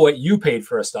you know what you paid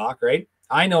for a stock, right?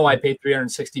 I know I paid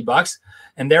 $360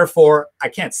 and therefore I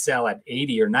can't sell at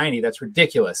 80 or 90. That's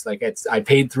ridiculous. Like I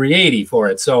paid $380 for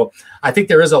it. So I think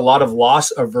there is a lot of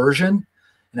loss aversion,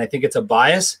 and I think it's a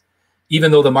bias,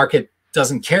 even though the market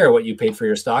doesn't care what you paid for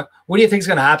your stock. What do you think is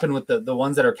going to happen with the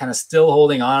ones that are kind of still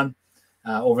holding on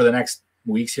over the next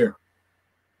weeks here?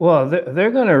 Well, they're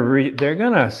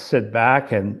gonna sit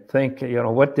back and think,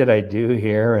 what did I do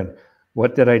here, and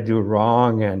what did I do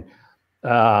wrong, and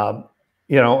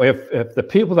if the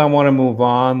people that want to move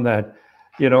on, that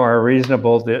are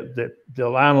reasonable,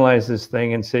 they'll analyze this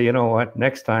thing and say, you know what,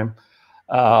 next time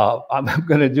I'm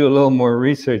going to do a little more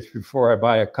research before I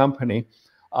buy a company.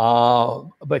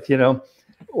 But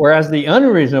whereas the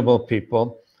unreasonable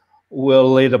people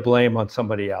will lay the blame on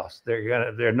somebody else.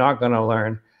 They're not going to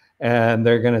learn, and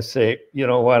they're going to say, you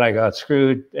know what, I got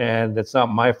screwed, and it's not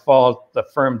my fault. The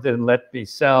firm didn't let me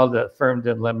sell. The firm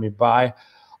didn't let me buy.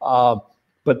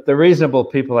 But the reasonable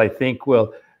people, I think,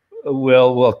 will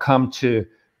come to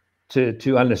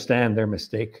understand their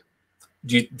mistake.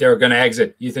 They're going to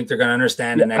exit. You think they're going to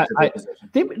understand and exit their position?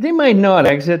 They might not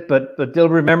exit, but they'll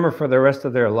remember for the rest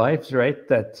of their lives, right?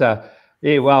 That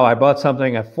hey, wow, I bought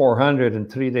something at 400,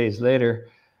 and 3 days later,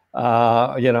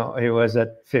 it was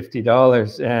at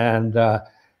 $50, and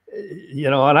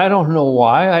and I don't know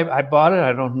why I bought it.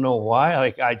 I don't know why.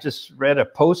 Like, I just read a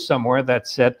post somewhere that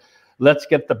said, let's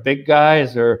get the big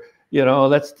guys, or,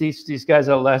 let's teach these guys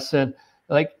a lesson.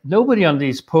 Like, nobody on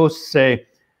these posts say,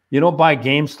 buy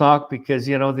GameStop because,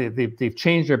 they've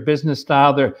changed their business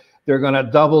style. They're going to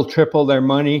double, triple their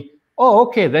money. Oh,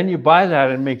 okay. Then you buy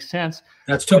that. It makes sense.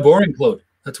 That's too boring, Claude.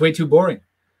 That's way too boring.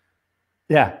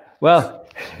 Yeah. Well,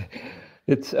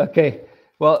 it's okay.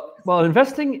 Well,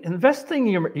 investing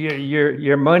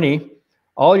your money,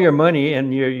 all your money,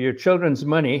 and your children's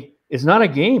money is not a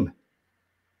game.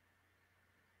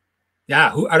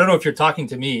 Yeah, I don't know if you're talking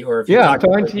to me or if you're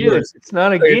talking to you. It's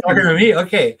not a game. You're talking to me.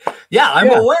 Okay. Yeah, I'm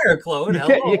aware, Claude.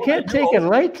 You can't take it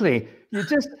lightly. You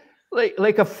just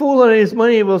like a fool and his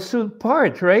money will soon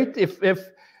part, right? If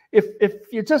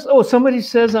you just somebody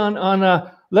says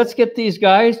on let's get these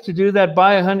guys to do that,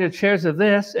 buy 100 shares of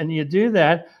this, and you do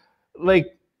that,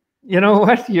 like, you know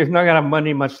what? You're not gonna have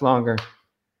money much longer.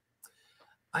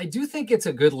 I do think it's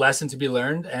a good lesson to be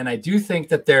learned, and I do think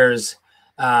that there's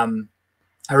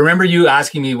I remember you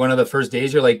asking me one of the first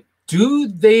days, you're like, do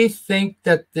they think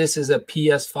that this is a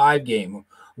PS5 game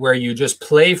where you just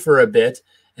play for a bit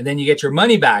and then you get your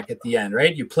money back at the end,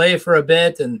 right? You play for a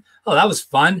bit and, oh, that was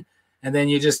fun. And then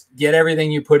you just get everything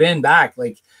you put in back.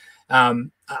 Like,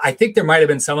 I think there might've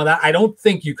been some of that. I don't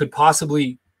think you could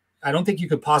possibly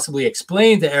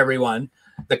explain to everyone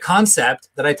the concept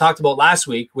that I talked about last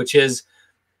week, which is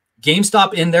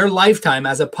GameStop in their lifetime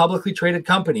as a publicly traded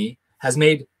company has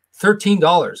made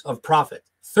 $13 of profit,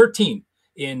 13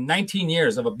 in 19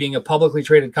 years of being a publicly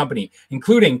traded company,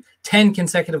 including 10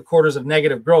 consecutive quarters of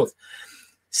negative growth.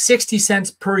 60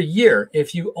 cents per year.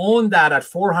 If you own that at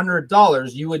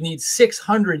 $400, you would need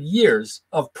 600 years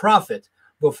of profit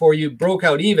before you broke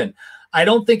out even. I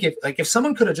don't think if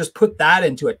someone could have just put that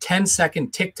into a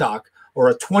 10-second TikTok or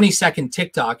a 20-second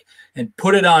TikTok and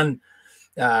put it on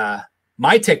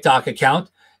my TikTok account,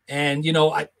 and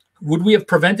would we have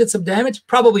prevented some damage?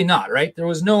 Probably not, right? There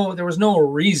was no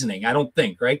reasoning, I don't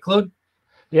think, right, Claude?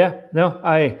 Yeah, no,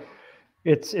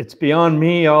 it's beyond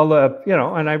me. All the,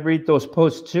 and I read those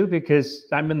posts too because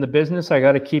I'm in the business. I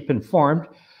got to keep informed.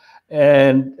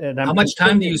 And how much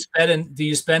time do you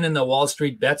spend in the Wall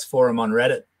Street Bets forum on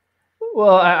Reddit?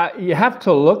 Well, you have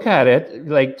to look at it,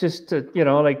 like, just to,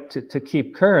 to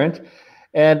keep current.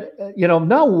 And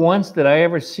not once did I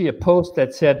ever see a post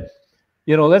that said,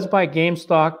 let's buy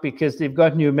GameStop because they've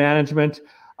got new management.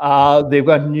 They've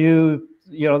got new,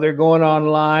 they're going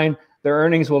online. Their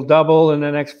earnings will double in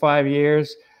the next 5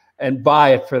 years, and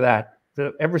buy it for that.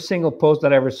 Every single post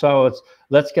that I ever saw was,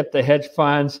 let's get the hedge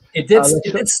funds. It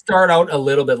did start out a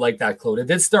little bit like that, Claude. It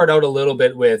did start out a little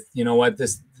bit with,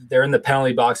 they're in the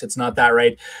penalty box. It's not that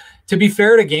right. To be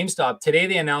fair to GameStop, today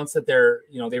they announced that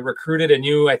they recruited a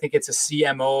new, I think it's a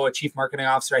CMO, a chief marketing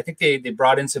officer. I think they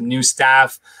brought in some new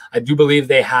staff. I do believe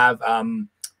they have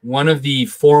one of the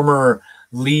former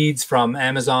leads from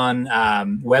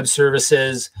Amazon Web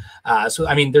Services. So,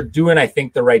 I mean, they're doing, I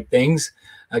think, the right things.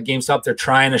 GameStop, they're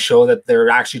trying to show that they're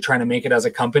actually trying to make it as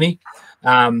a company.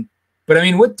 But I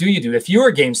mean, what do you do? If you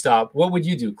were GameStop, what would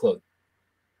you do, Claude?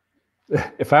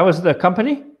 If I was the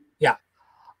company? Yeah.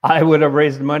 I would have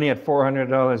raised money at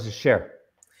 $400 a share.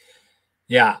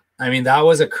 Yeah. I mean, that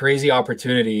was a crazy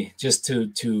opportunity just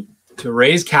to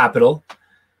raise capital.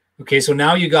 Okay, so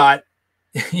now you got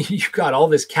you got all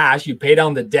this cash, you pay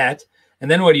down the debt, and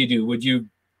then what do? Would you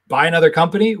buy another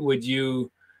company? Would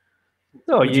you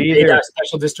pay that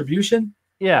special distribution?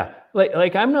 Yeah,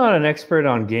 like I'm not an expert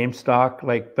on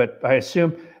GameStop, but I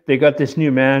assume they got this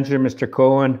new manager, Mr.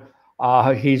 Cohen.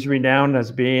 He's renowned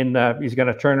as being he's going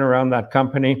to turn around that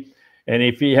company, and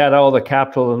if he had all the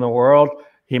capital in the world,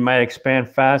 he might expand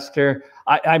faster.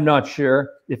 I'm not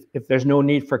sure if there's no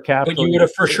need for capital. But you would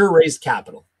have for sure raised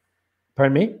capital.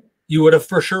 Pardon me? You would have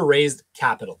for sure raised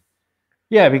capital.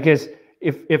 Yeah, because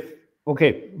if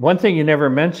okay, one thing you never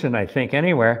mentioned, I think,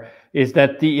 anywhere, is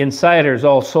that the insiders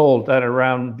all sold at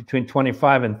around between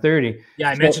 25 and 30. Yeah,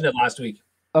 I mentioned it last week.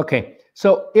 Okay,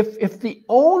 so if the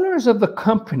owners of the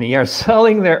company are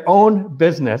selling their own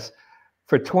business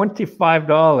for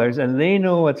 $25 and they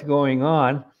know what's going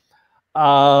on,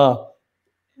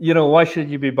 you know, why should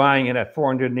you be buying it at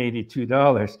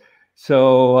 $482?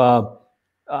 So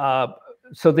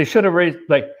so they should have raised,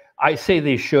 like I say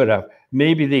they should have.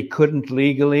 Maybe they couldn't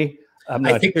legally. I'm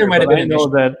not I think sure, there might have been an issue.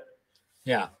 That,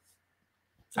 yeah,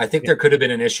 I think there could have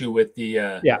been an issue with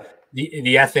the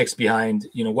the ethics behind,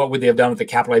 you know, what would they have done with the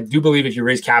capital. I do believe if you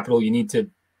raise capital, you need to,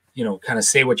 you know, kind of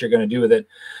say what you're going to do with it.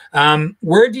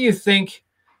 Where do you think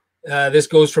this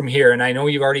goes from here? And I know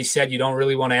you've already said you don't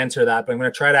really want to answer that, but I'm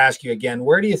going to try to ask you again.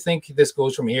 Where do you think this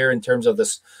goes from here in terms of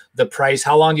the price?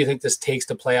 How long do you think this takes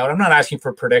to play out? I'm not asking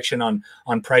for prediction on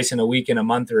price in a week, in a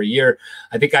month, or a year.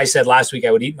 I think I said last week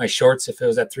I would eat my shorts if it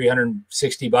was at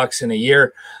 $360 in a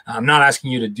year. I'm not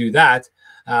asking you to do that,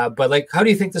 but like, how do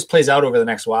you think this plays out over the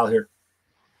next while here?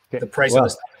 Okay. The price of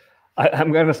this.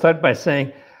 I'm going to start by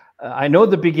saying, I know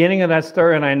the beginning of that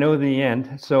story and I know the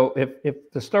end. So if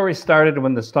the story started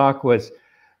when the stock was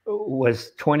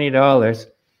 $20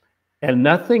 and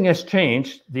nothing has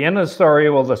changed, the end of the story,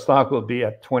 well, the stock will be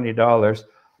at $20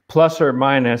 plus or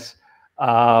minus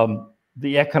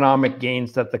the economic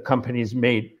gains that the company's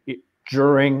made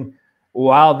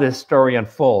while this story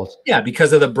unfolds. Yeah,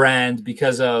 because of the brand,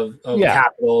 because of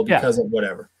capital, because of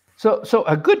whatever. So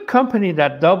a good company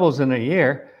that doubles in a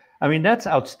year, I mean, that's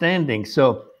outstanding.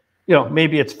 So, you know,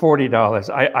 maybe it's $40.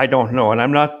 I don't know. And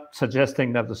I'm not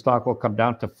suggesting that the stock will come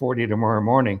down to 40 tomorrow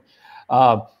morning.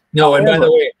 No, and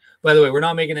by the way, we're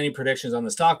not making any predictions on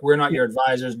the stock. We're not your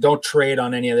advisors. Don't trade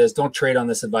on any of this. Don't trade on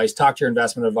this advice. Talk to your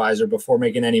investment advisor before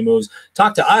making any moves.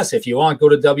 Talk to us if you want. Go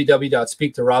to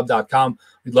www.speaktorob.com.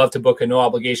 We'd love to book a no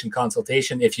obligation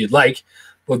consultation if you'd like.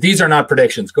 But these are not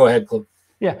predictions. Go ahead, Claude.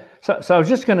 Yeah. So I was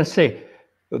just going to say,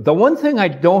 the one thing I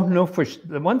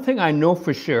know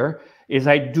for sure is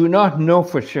I do not know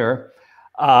for sure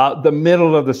the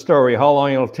middle of the story, how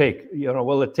long it'll take. You know,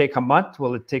 will it take a month?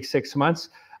 Will it take 6 months?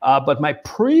 But my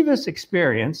previous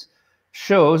experience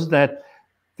shows that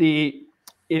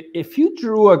if you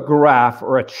drew a graph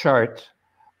or a chart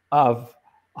of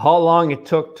how long it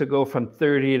took to go from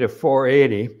 30 to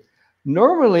 480,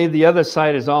 normally the other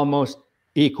side is almost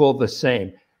equal the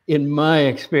same, in my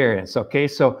experience. Okay,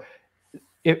 so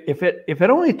if it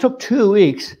only took 2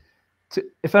 weeks,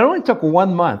 if it only took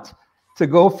 1 month to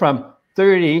go from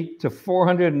 30 to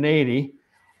 480,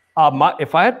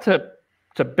 if I had to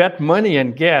bet money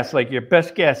and guess, like your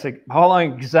best guess, like how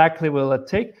long exactly will it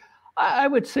take? I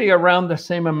would say around the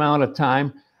same amount of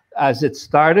time as it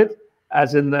started,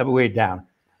 as in the way down.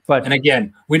 And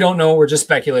again, we don't know. We're just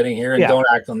speculating here, and don't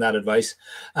act on that advice.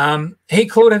 Hey,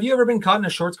 Claude, have you ever been caught in a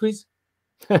short squeeze?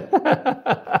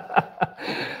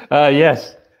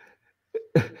 Yes.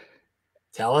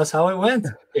 Tell us how it went,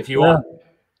 if you want.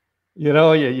 You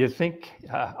know, you think,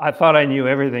 I thought I knew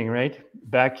everything, right?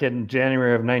 Back in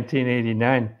January of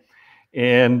 1989.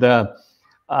 And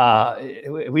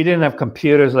we didn't have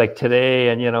computers like today,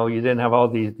 and, you know, you didn't have all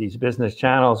these business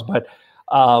channels, but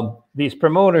these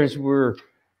promoters were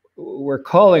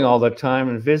calling all the time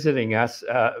and visiting us.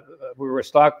 We were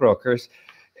stockbrokers,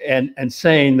 and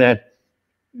saying that,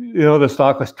 you know, the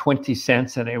stock was 20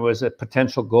 cents and it was a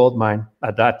potential gold mine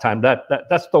at that time.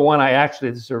 That's the one this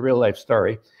is a real life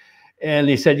story. And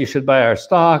he said, you should buy our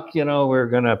stock. You know, we're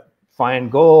going to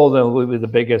find gold and we'll be the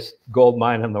biggest gold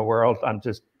mine in the world. I'm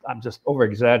just over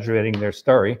exaggerating their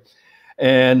story.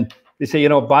 And they say, you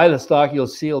know, buy the stock, you'll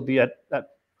see it'll be at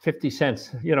 50 cents,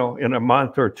 you know, in a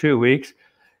month or 2 weeks.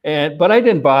 But I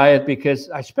didn't buy it because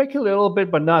I speculated a little bit,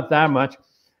 but not that much.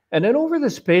 And then over the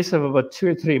space of about 2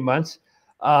 or 3 months,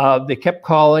 they kept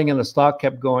calling and the stock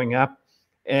kept going up.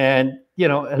 And, you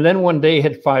know, and then one day it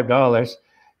hit $5.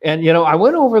 And, you know, I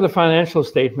went over the financial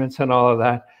statements and all of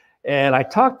that. And I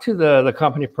talked to the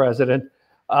company president.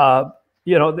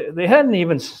 You know, they hadn't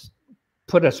even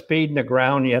put a spade in the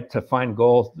ground yet to find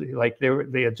gold. Like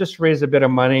they had just raised a bit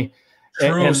of money.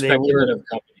 True And speculative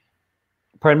company.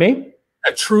 Pardon me?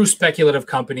 A true speculative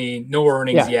company, no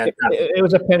earnings yet. It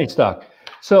was a penny stock.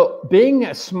 So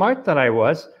being smart that I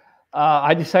was,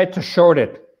 I decided to short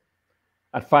it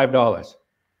at $5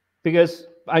 because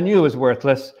I knew it was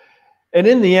worthless. And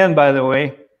in the end, by the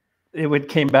way,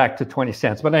 came back to 20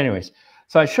 cents. But anyways,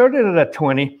 so I shorted it at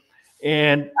 20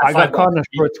 and I got caught in a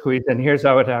short squeeze. And here's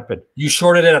how it happened. You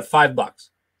shorted it at $5.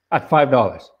 At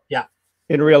 $5. Yeah.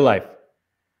 In real life.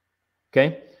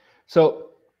 Okay. So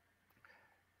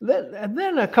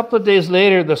then a couple of days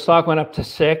later, the stock went up to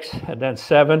 6 and then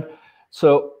 7.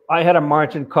 So I had a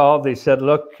margin call. They said,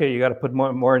 look, you got to put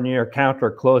more in your account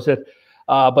or close it.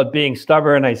 But being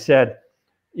stubborn, I said,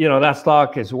 you know, that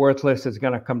stock is worthless. It's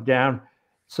going to come down.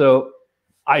 So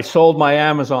I sold my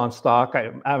Amazon stock.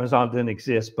 Amazon didn't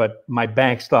exist, but my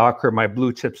bank stock or my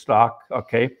blue chip stock,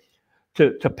 okay,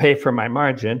 to pay for my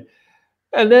margin.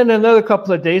 And then another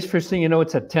couple of days, first thing you know,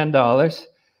 it's at $10.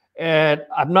 And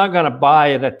I'm not going to buy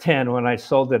it at 10 when I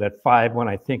sold it at 5 when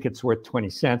I think it's worth 20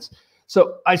 cents.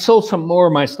 So I sold some more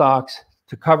of my stocks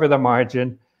to cover the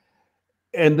margin.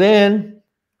 And then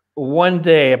one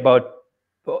day,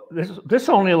 this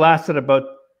only lasted about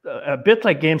a bit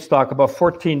like GameStop, about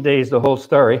 14 days, the whole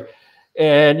story.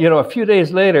 And, you know, a few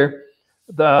days later,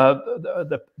 the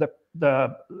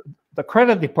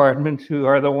credit department, who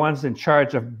are the ones in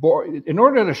charge of, in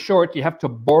order to short, you have to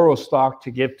borrow stock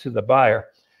to give to the buyer.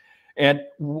 And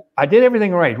I did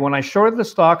everything right. When I shorted the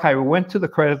stock, I went to the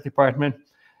credit department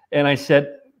and I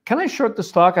said, can I short the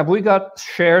stock? Have we got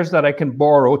shares that I can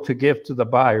borrow to give to the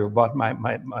buyer who bought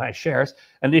my shares?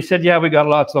 And they said, yeah, we got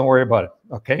lots. Don't worry about it.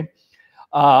 Okay.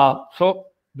 So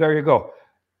there you go.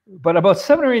 But about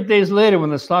 7 or 8 days later, when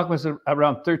the stock was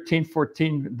around $13,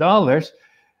 $14,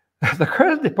 the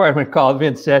credit department called me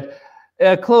and said,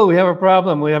 Claude, we have a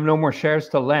problem. We have no more shares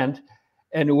to lend.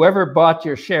 And whoever bought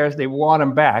your shares, they want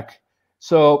them back.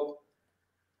 So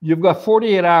you've got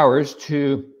 48 hours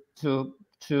to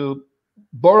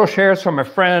borrow shares from a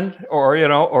friend or, you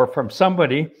know, or from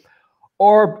somebody,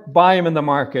 or buy them in the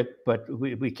market, but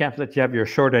we can't let you have your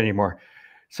short anymore.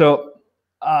 So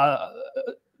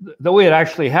the way it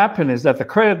actually happened is that the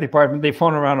credit department, they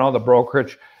phoned around all the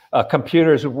brokerage,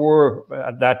 computers were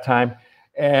at that time.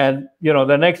 And, you know,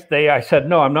 the next day I said,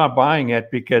 no, I'm not buying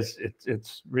it because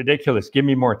it's ridiculous. Give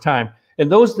me more time. In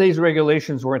those days,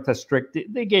 regulations weren't as strict.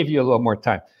 They gave you a little more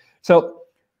time. So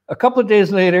a couple of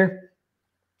days later,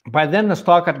 by then the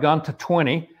stock had gone to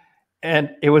 20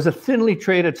 and it was a thinly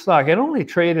traded stock. It only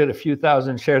traded a few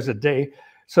thousand shares a day.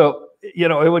 So, you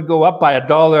know, it would go up by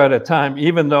 $1 at a time,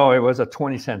 even though it was a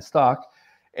 20-cent stock.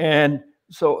 And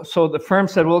so the firm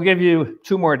said, we'll give you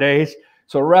 2 more days.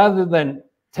 So rather than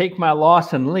take my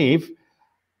loss and leave,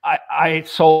 I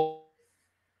sold.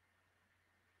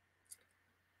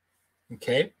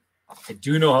 Okay. I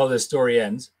do know how this story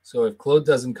ends. So if Claude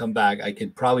doesn't come back, I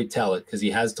could probably tell it because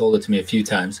he has told it to me a few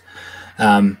times.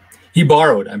 He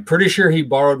borrowed. I'm pretty sure he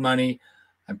borrowed money.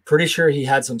 I'm pretty sure he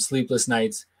had some sleepless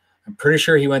nights. I'm pretty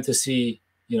sure he went to see,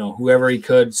 you know, whoever he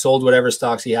could, sold whatever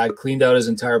stocks he had, cleaned out his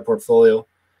entire portfolio.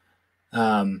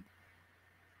 And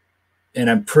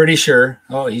I'm pretty sure,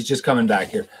 oh, he's just coming back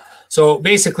here. So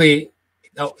basically,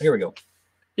 oh, here we go.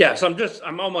 Yeah, so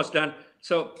I'm almost done.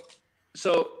 So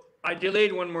I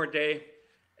delayed one more day,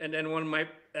 and then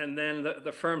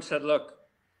the firm said, look,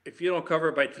 if you don't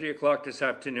cover by 3 o'clock this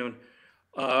afternoon,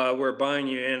 we're buying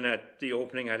you in at the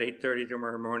opening at 8:30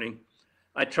 tomorrow morning.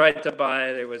 I tried to buy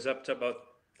it. It was up to about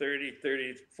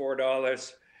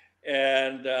 $34.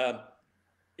 And,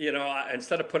 you know,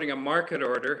 instead of putting a market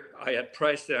order, I had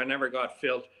priced it. I never got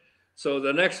filled. So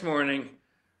the next morning,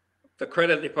 the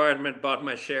credit department bought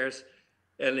my shares,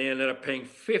 and they ended up paying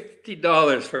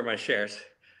 $50 for my shares.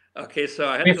 Okay, so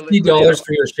I had $50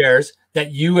 for your shares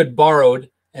that you had borrowed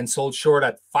and sold short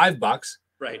at $5.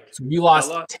 Right. So you lost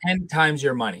 10 times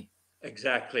your money.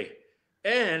 Exactly.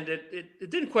 And it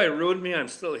didn't quite ruin me. I'm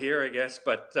still here, I guess.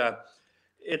 But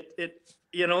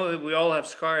you know, we all have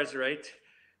scars, right?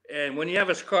 And when you have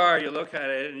a scar, you look at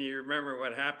it and you remember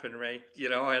what happened, right? You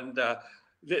know, and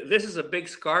this is a big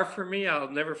scar for me. I'll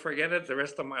never forget it the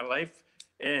rest of my life.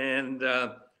 And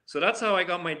so that's how I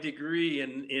got my degree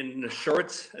in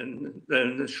shorts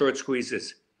and short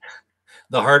squeezes.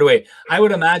 The hard way. I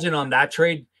would imagine on that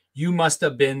trade, you must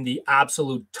have been the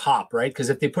absolute top, right? Because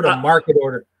if they put a market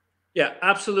order. Yeah,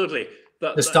 absolutely.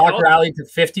 The stock rallied to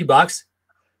 $50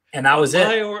 and that was it.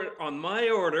 On my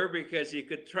order, because you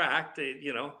could track,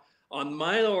 you know, on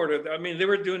my order, I mean, they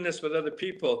were doing this with other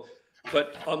people,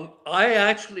 but I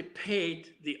actually paid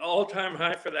the all-time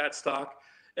high for that stock.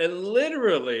 And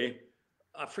literally,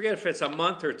 I forget if it's a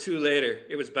month or two later,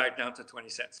 it was back down to 20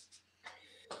 cents.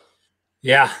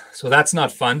 Yeah, so that's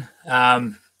not fun.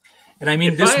 And I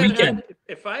mean, this weekend,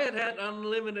 if I had had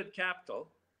unlimited capital,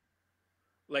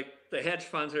 like the hedge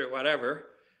funds or whatever,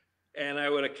 and I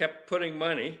would have kept putting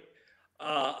money,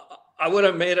 I would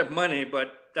have made up money.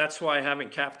 But that's why having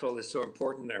capital is so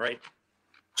important, right?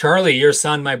 Charlie, your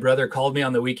son, my brother, called me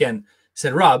on the weekend,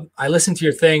 said, Rob, I listened to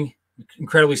your thing,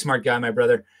 incredibly smart guy, my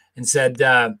brother, and said,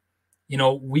 you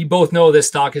know, we both know this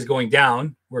stock is going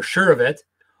down. We're sure of it.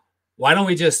 Why don't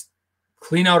we just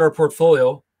clean out our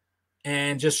portfolio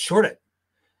and just short it?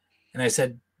 And I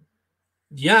said,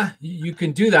 yeah, you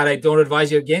can do that. I don't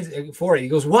advise you against for it. He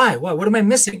goes, why? What am I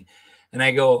missing? And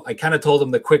I go, I kind of told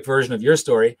him the quick version of your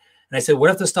story. And I said,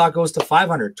 what if the stock goes to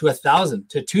 500, to 1,000,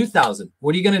 to 2,000?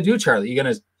 What are you going to do, Charlie? You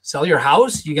going to sell your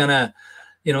house? You going to,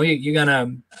 you know, you're going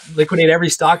to liquidate every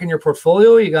stock in your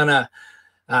portfolio? You're going to,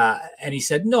 and he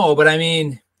said, no, but I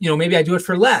mean, you know, maybe I do it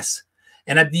for less.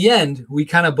 And at the end, we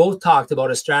kind of both talked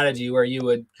about a strategy where you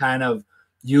would kind of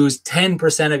use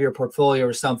 10% of your portfolio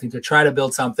or something to try to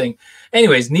build something.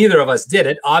 Anyways, neither of us did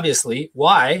it, obviously.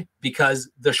 Why? Because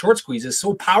the short squeeze is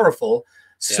so powerful,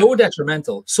 so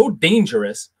detrimental, so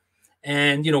dangerous.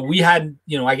 And, you know, we had,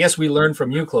 you know, I guess we learned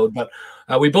from you, Claude, but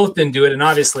we both didn't do it. And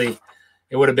obviously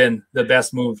it would have been the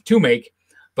best move to make,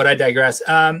 but I digress.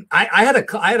 I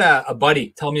had a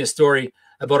buddy tell me a story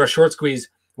about a short squeeze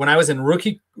when I was in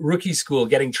rookie school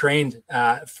getting trained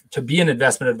to be an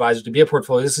investment advisor, to be a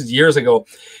portfolio. This is years ago.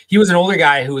 He was an older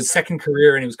guy who was second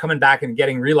career, and he was coming back and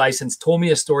getting relicensed. Told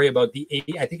me a story about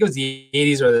I think it was the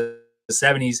 80s or the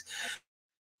 70s.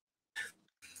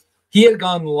 He had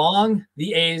gone long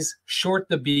the A's, short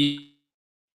the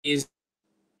B's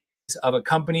of a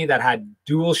company that had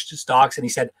dual stocks, and he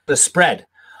said the spread.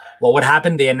 Well, what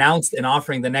happened? They announced an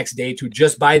offering the next day to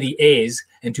just buy the A's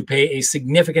and to pay a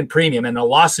significant premium, and a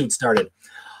lawsuit started.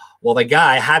 Well, the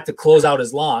guy had to close out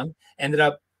his long, ended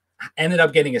up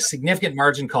getting a significant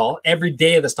margin call. Every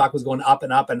day the stock was going up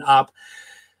and up and up.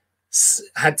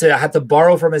 Had to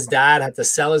borrow from his dad, had to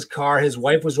sell his car. His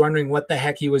wife was wondering what the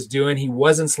heck he was doing. He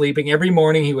wasn't sleeping. Every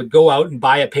morning he would go out and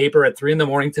buy a paper at 3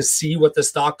 a.m. to see what the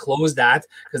stock closed at,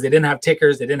 because they didn't have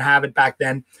tickers. They didn't have it back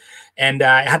then. And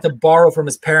had to borrow from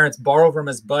his parents, borrow from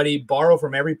his buddy, borrow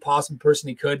from every possible person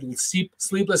he could.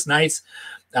 Sleepless nights.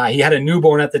 He had a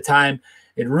newborn at the time.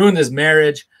 It ruined his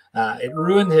marriage. It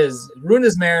ruined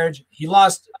his marriage. He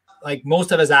lost like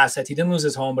most of his assets. He didn't lose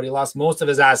his home, but he lost most of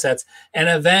his assets. And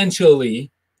eventually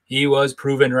he was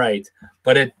proven right.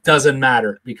 But it doesn't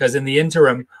matter, because in the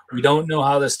interim, we don't know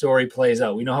how the story plays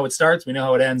out. We know how it starts. We know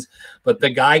how it ends. But the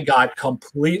guy got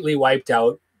completely wiped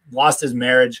out, lost his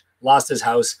marriage, lost his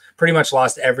house, pretty much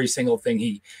lost every single thing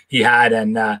he had.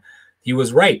 And he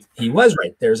was right. He was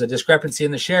right. There's a discrepancy in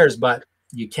the shares, but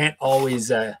you can't always,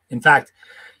 in fact,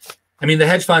 I mean, the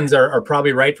hedge funds are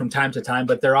probably right from time to time,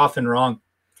 but they're often wrong.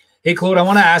 Hey, Claude, I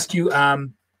want to ask you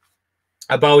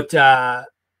about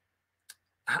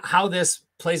how this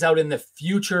plays out in the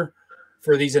future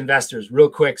for these investors real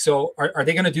quick. So are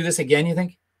they going to do this again, you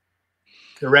think?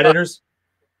 The Redditors?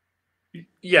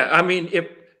 Yeah, I mean, if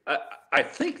I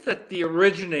think that the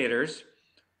originators,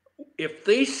 if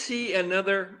they see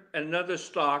another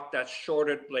stock that's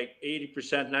shorted like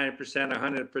 80%, 90%,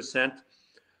 100%,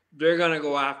 they're going to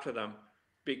go after them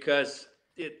because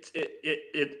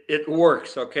it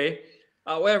works. Okay.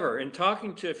 However, in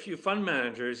talking to a few fund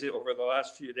managers over the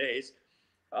last few days,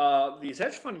 these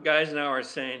hedge fund guys now are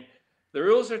saying the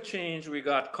rules are changed. We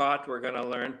got caught. We're going to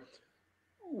learn.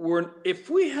 If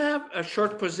we have a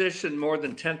short position more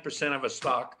than 10% of a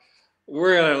stock,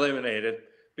 we're going to eliminate it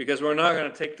because we're not going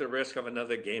to take the risk of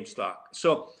another GameStop.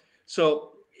 So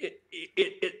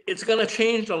it's going to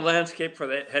change the landscape for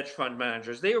the hedge fund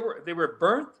managers. They were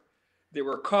burnt, they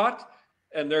were caught,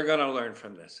 and they're going to learn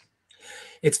from this.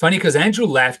 It's funny because Andrew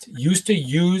Left used to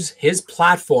use his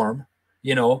platform,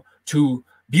 you know, to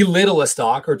belittle a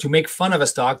stock or to make fun of a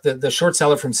stock. The short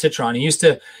seller from Citron, he used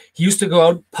to go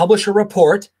out, publish a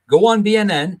report, go on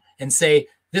BNN, and say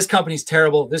this company's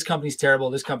terrible, this company's terrible,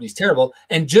 this company's terrible,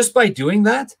 and just by doing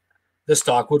that, the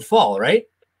stock would fall, right?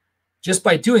 Just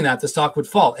by doing that, the stock would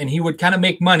fall, and he would kind of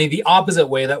make money the opposite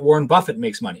way that Warren Buffett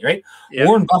makes money, right? Yep.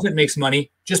 Warren Buffett makes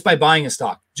money just by buying a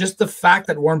stock. Just the fact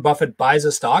that Warren Buffett buys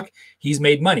a stock, he's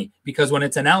made money because when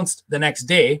it's announced the next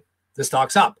day, the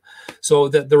stock's up. So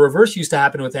the reverse used to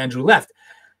happen with Andrew Left.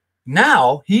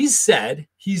 Now he's said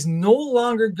he's no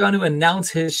longer going to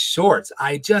announce his shorts.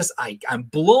 I'm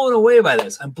blown away by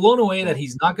this. I'm blown away that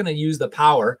he's not going to use the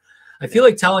power. I feel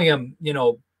like telling him, you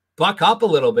know, buck up a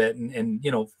little bit and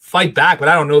you know, fight back, but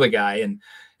I don't know the guy.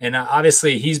 And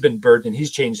obviously he's been burnt and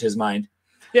he's changed his mind.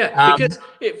 Yeah, because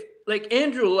if like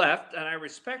Andrew left, and I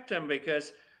respect him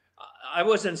because I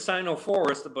was in Sino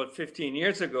Forest about 15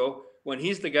 years ago when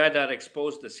he's the guy that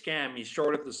exposed the scam. He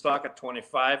shorted the stock at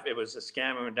 25. It was a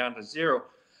scam. It went down to zero.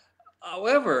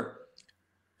 However,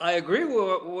 I agree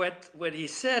with what he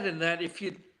said in that if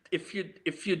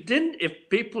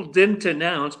people didn't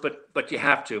announce, but you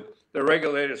have to, the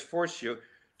regulators force you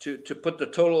to put the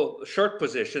total short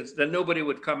positions, then nobody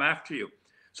would come after you.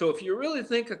 So if you really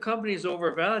think a company is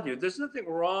overvalued, there's nothing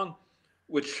wrong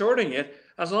with shorting it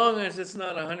as long as it's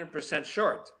not 100%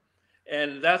 short.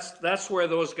 And that's where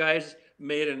those guys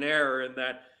made an error in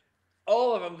that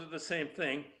all of them did the same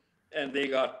thing, and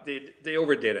they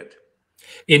overdid it.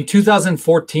 In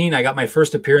 2014, I got my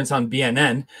first appearance on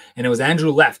BNN, and it was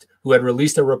Andrew Left who had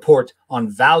released a report on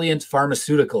Valiant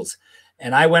Pharmaceuticals.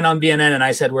 And I went on BNN and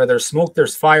I said, where there's smoke,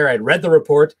 there's fire. I'd read the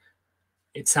report.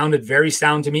 It sounded very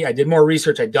sound to me. I did more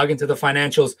research. I dug into the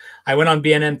financials. I went on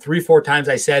BNN 3-4 times.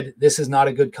 I said, this is not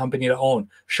a good company to own.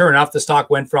 Sure enough, the stock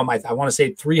went from, I want to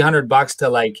say $300 to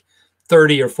like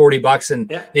 30 or 40 bucks. And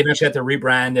they eventually had to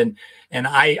rebrand. And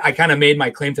I kind of made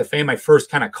my claim to fame. My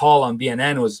first kind of call on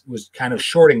BNN was kind of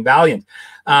shorting Valiant.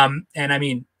 And I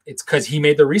mean, it's because he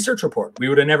made the research report. We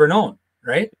would have never known,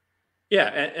 right? Yeah,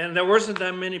 and there wasn't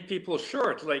that many people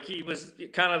short. Like he was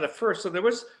kind of the first. So there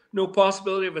was no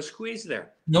possibility of a squeeze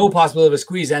there. No possibility of a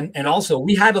squeeze. And also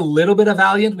we had a little bit of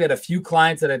Valiant. We had a few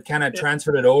clients that had kind of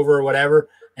transferred it over or whatever.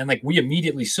 And like we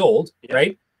immediately sold,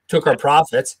 right? Took our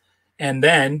profits. And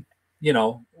then, you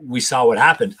know, we saw what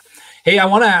happened. Hey, I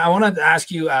want to ask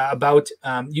you about,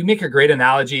 you make a great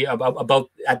analogy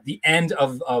about at the end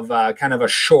of kind of a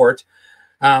short.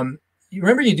 You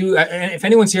remember you do, if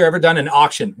anyone's here ever done an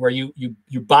auction where you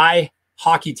buy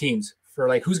hockey teams for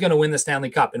like, who's going to win the Stanley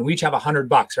Cup? And we each have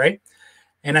 $100, right?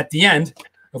 And at the end,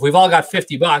 if we've all got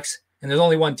 $50 and there's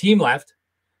only one team left,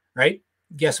 right?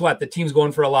 Guess what? The team's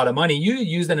going for a lot of money. You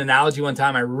used an analogy one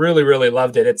time. I really, really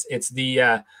loved it. It's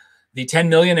the 10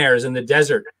 millionaires in the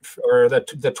desert, or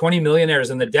the 20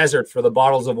 millionaires in the desert for the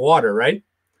bottles of water, right?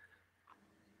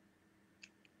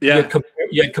 Yeah.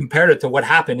 You had compared it to what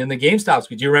happened in the GameStop.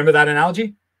 Do you remember that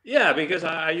analogy? Yeah, because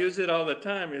I use it all the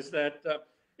time, is that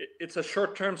it's a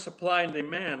short-term supply and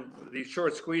demand, these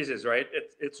short squeezes, right?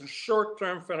 It's a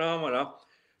short-term phenomena.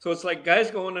 So it's like guys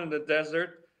going in the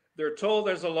desert. They're told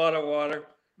there's a lot of water.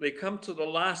 They come to the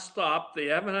last stop. They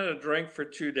haven't had a drink for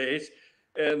 2 days.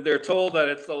 And they're told that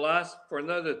it's the last for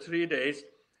another 3 days.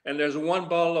 And there's one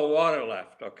bottle of water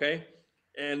left, okay?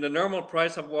 And the normal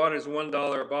price of water is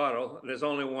 $1 a bottle. There's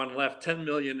only one left, 10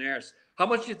 millionaires. How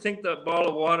much do you think the bottle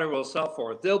of water will sell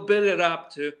for? They'll bid it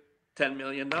up to $10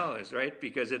 million, right?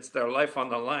 Because it's their life on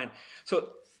the line. So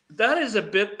that is a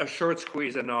bit a short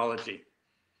squeeze analogy.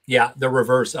 Yeah, the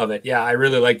reverse of it. Yeah, I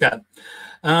really like that.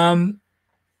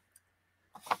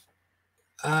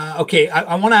 Okay,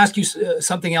 I want to ask you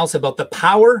something else about the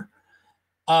power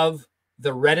of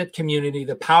the Reddit community,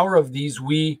 the power of these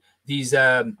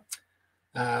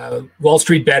Wall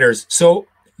Street bettors. So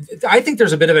I think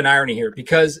there's a bit of an irony here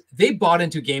because they bought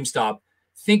into GameStop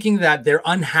thinking that they're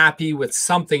unhappy with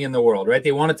something in the world, right?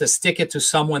 They wanted to stick it to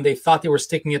someone. They thought they were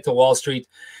sticking it to Wall Street.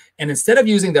 And instead of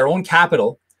using their own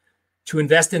capital to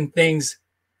invest in things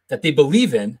that they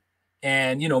believe in,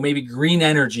 and, you know, maybe green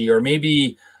energy, or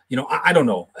maybe, you know, I don't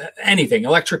know, anything,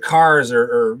 electric cars,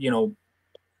 or you know,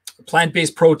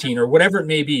 plant-based protein, or whatever it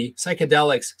may be,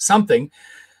 psychedelics, something,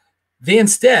 they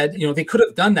instead, you know, they could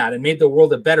have done that and made the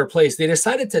world a better place. They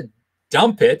decided to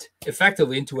dump it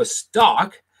effectively into a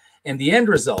stock. And the end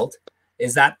result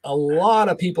is that a lot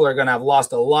of people are going to have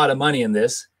lost a lot of money in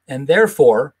this. And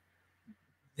therefore,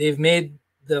 they've made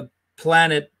the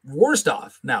planet worse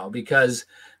off now because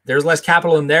there's less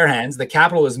capital in their hands. The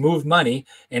capital has moved money.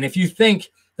 And if you think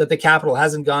that the capital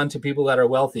hasn't gone to people that are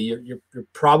wealthy, you're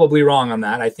probably wrong on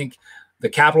that. I think the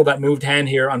capital that moved hand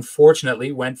here,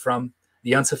 unfortunately, went from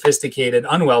the unsophisticated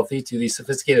unwealthy to the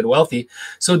sophisticated wealthy.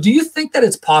 So do you think that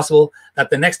it's possible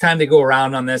that the next time they go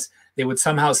around on this, they would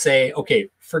somehow say, okay,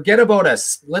 forget about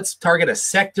us. Let's target a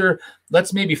sector.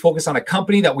 Let's maybe focus on a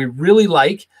company that we really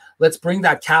like. Let's bring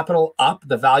that capital up,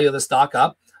 the value of the stock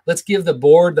up. Let's give the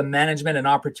board, the management, an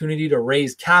opportunity to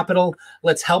raise capital.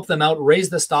 Let's help them out,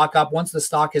 raise the stock up. Once the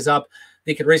stock is up,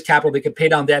 they could raise capital. They could pay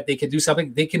down debt. They could do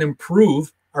something. They can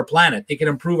improve our planet. They can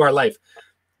improve our life.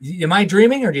 Am I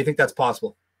dreaming, or do you think that's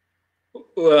possible?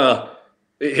 Well,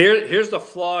 here's the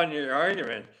flaw in your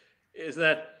argument, is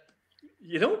that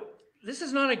this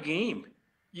is not a game.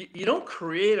 You don't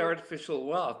create artificial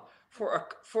wealth.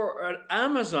 For an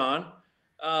Amazon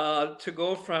to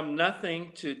go from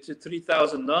nothing to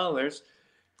 $3,000,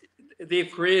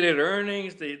 they've created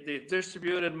earnings, they've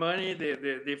distributed money,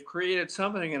 they've created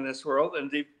something in this world,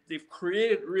 and they've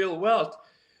created real wealth.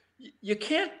 You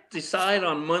can't decide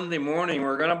on Monday morning,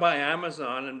 we're going to buy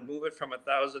Amazon and move it from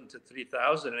 1,000 to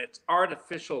 3,000. It's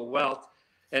artificial wealth,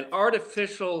 and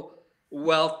artificial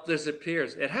wealth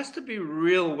disappears. It has to be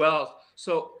real wealth.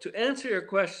 So to answer your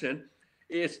question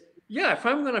is, yeah, if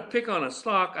I'm going to pick on a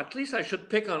stock, at least I should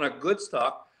pick on a good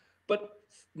stock. But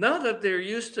now that they're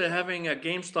used to having a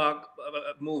GameStop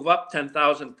move up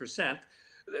 10,000%,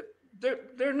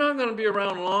 they're not going to be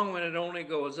around long when it only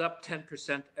goes up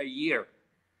 10% a year.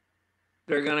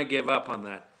 They're going to give up on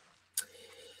that.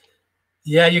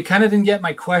 Yeah, you kind of didn't get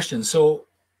my question. So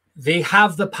they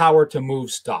have the power to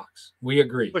move stocks. We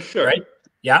agree. For sure. Right?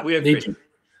 Yeah, we agree. They do.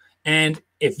 And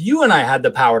if you and I had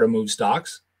the power to move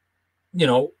stocks, you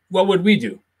know, what would we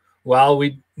do? Well,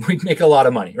 we'd make a lot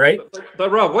of money, right?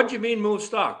 But Rob, what do you mean move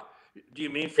stock? Do you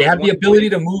mean they have the ability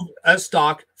to move a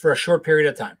stock for a short period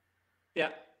of time? Yeah.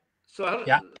 So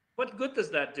what good does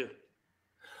that do?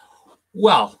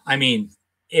 Well, I mean,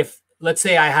 if let's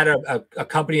say I had a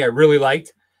company I really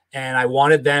liked and I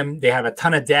wanted them, they have a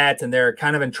ton of debt and they're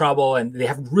kind of in trouble and they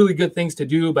have really good things to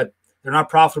do, but they're not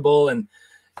profitable. And,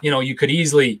 you know, you could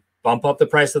easily bump up the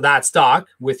price of that stock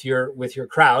with your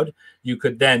crowd. You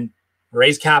could then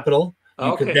raise capital.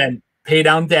 You could then pay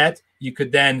down debt. You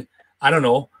could then, I don't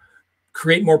know,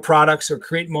 create more products or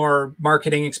create more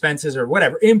marketing expenses or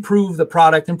whatever, improve the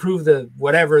product, improve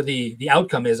whatever the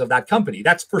outcome is of that company.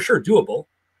 That's for sure doable.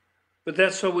 But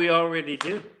that's what we already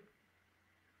do.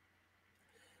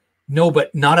 No,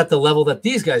 but not at the level that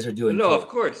these guys are doing. No, of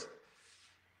course.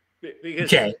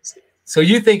 Because okay. So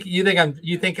you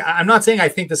think I'm not saying I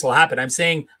think this will happen. I'm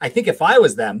saying I think if I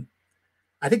was them,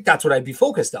 I think that's what I'd be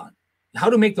focused on. How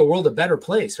to make the world a better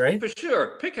place, right? For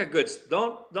sure. Pick a good,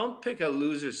 don't pick a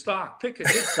loser stock. Pick a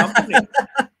good company.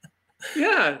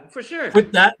 Yeah, for sure.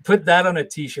 Put that on a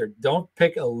t-shirt. Don't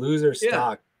pick a loser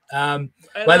stock. By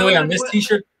the way, on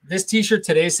this t-shirt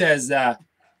today says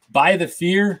buy the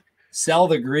fear, sell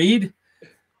the greed.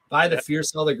 Buy the fear,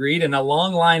 sell the greed, and a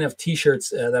long line of t-shirts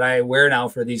that I wear now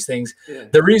for these things. Yeah.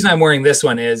 The reason I'm wearing this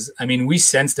one is, I mean, we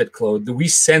sensed it, Claude. We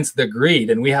sense the greed,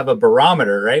 and we have a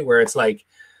barometer, right? Where it's like,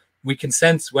 we can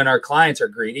sense when our clients are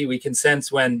greedy. We can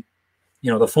sense when,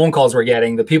 you know, the phone calls we're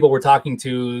getting, the people we're talking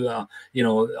to, you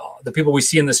know, the people we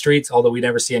see in the streets, although we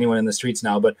never see anyone in the streets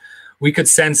now, but we could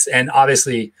sense, and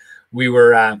obviously we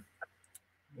were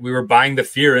buying the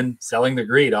fear and selling the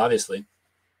greed, obviously.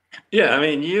 Yeah, I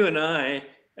mean, you and I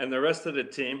and the rest of the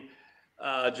team,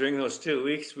 during those 2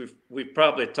 weeks, we've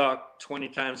probably talked 20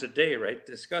 times a day, right?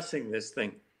 Discussing this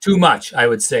thing. Too much, I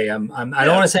would say. I don't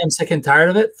want to say I'm sick and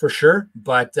tired of it for sure,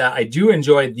 but I do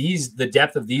enjoy the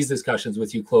depth of these discussions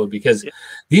with you, Claude, because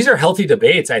these are healthy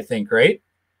debates, I think, right?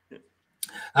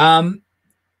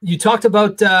 You talked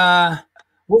about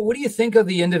what do you think of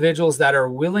the individuals that are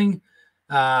willing,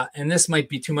 and this might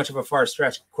be too much of a far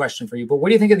stretch question for you, but what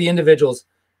do you think of the individuals?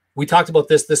 We talked about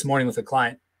this morning with a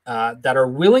client that are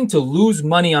willing to lose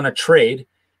money on a trade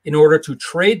in order to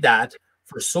trade that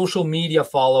for social media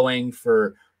following,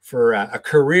 for a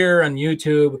career on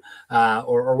YouTube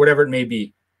or whatever it may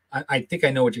be. I think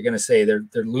I know what you're going to say. They're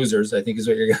losers, I think is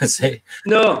what you're going to say.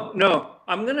 No.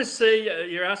 I'm going to say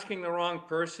you're asking the wrong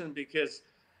person because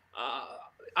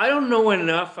I don't know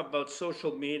enough about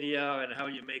social media and how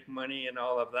you make money and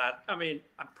all of that. I mean,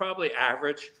 I'm probably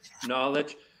average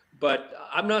knowledge, but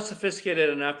I'm not sophisticated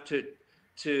enough to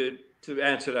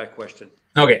answer that question.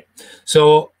 Okay.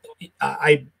 So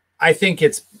I think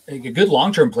it's a good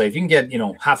long-term play. If you can get,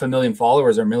 500,000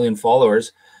 followers or 1 million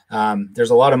followers,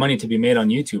 there's a lot of money to be made on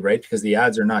YouTube, right? Because the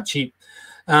ads are not cheap.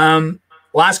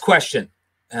 Last question.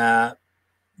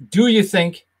 Do you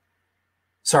think,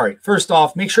 first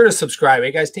off, make sure to subscribe.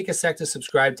 Hey guys, take a sec to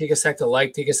subscribe, take a sec to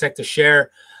like, take a sec to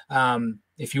share.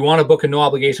 If you want to book a no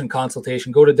obligation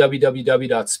consultation, go to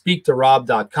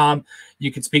www.speaktorob.com.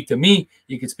 You can speak to me.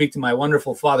 You can speak to my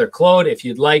wonderful father, Claude, if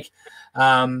you'd like.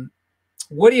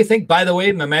 What do you think? By the way,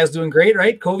 my mom's doing great,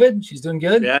 right? COVID, she's doing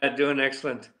good. Yeah, doing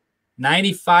excellent.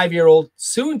 95-year-old,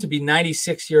 soon to be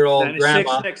 96-year-old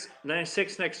grandma.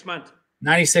 96 next month.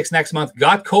 96 next month.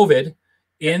 Got COVID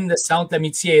in the Saint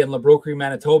Amitié in La Broquerie,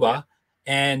 Manitoba,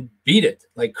 and beat it,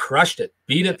 like crushed it.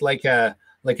 Beat it like a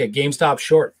GameStop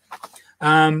short.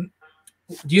 Do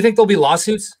you think there'll be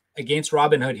lawsuits against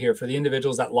Robinhood here for the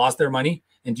individuals that lost their money?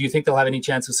 And do you think they'll have any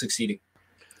chance of succeeding?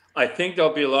 I think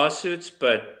there'll be lawsuits,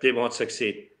 but they won't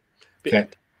succeed. Okay.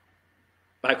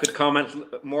 I could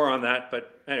comment more on that,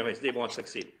 but anyways, they won't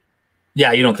succeed.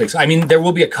 Yeah, you don't think so? I mean, there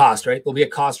will be a cost, right? There'll be a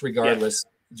cost regardless.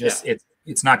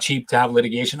 it's not cheap to have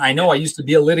litigation. I know I used to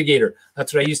be a litigator.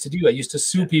 That's what I used to do. I used to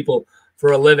sue people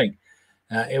for a living.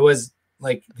 It was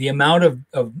like the amount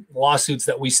of lawsuits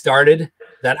that we started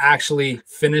that actually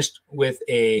finished with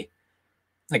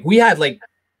like we had like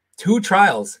 2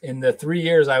 trials in the 3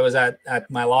 years I was at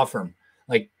my law firm,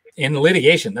 like in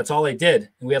litigation. That's all I did.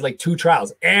 And we had like 2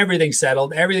 trials, everything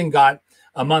settled, everything got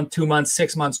a month, 2 months,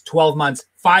 6 months, 12 months,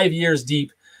 5 years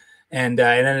deep. And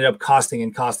it ended up costing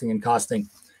and costing and costing.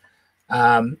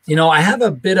 You know, I have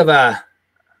a bit of a,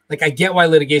 like, I get why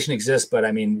litigation exists, but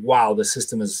I mean, wow, the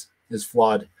system is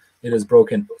flawed. It is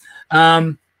broken.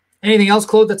 Anything else,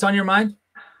 Claude, that's on your mind?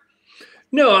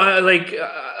 No, I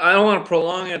don't want to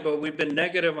prolong it, but we've been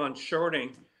negative on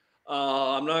shorting.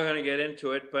 I'm not going to get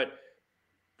into it, but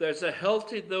there's a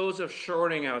healthy dose of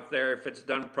shorting out there if it's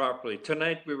done properly.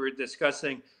 Tonight we were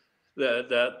discussing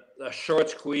the short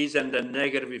squeeze and the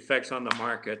negative effects on the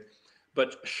market,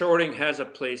 but shorting has a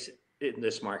place in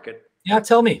this market. Yeah,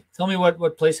 tell me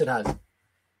what place it has.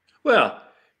 Well,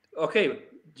 okay.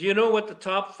 Do you know what the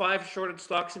top 5 shorted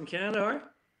stocks in Canada are?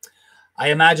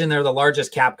 I imagine they're the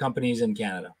largest cap companies in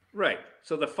Canada. Right.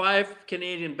 So the 5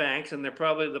 Canadian banks, and they're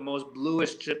probably the most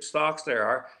bluish chip stocks there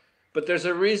are, but there's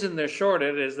a reason they're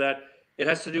shorted, is that it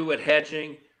has to do with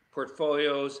hedging,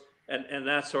 portfolios, and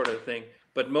that sort of thing.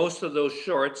 But most of those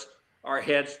shorts are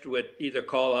hedged with either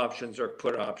call options or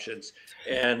put options.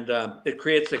 And it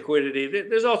creates liquidity.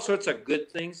 There's all sorts of good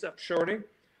things of shorting,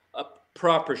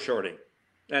 proper shorting.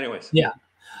 Anyways. Yeah.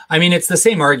 I mean, it's the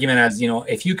same argument as, you know,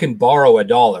 if you can borrow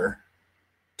 $1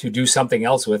 to do something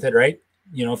else with it, right?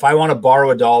 You know, if I want to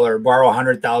borrow $1, borrow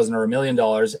 100,000 or $1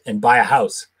 million and buy a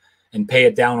house and pay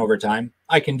it down over time,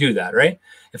 I can do that, right?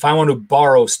 If I want to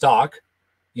borrow stock,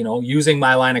 you know, using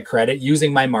my line of credit,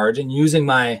 using my margin, using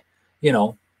my, you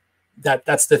know,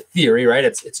 that's the theory, right?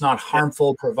 It's not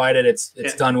harmful provided it's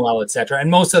done well, etc.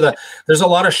 And there's a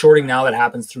lot of shorting now that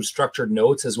happens through structured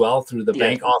notes as well, through the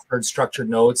bank offered structured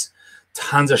notes.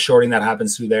 Tons of shorting that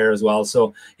happens through there as well.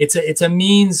 So it's a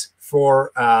means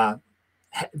for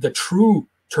the true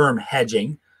term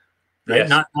hedging, right?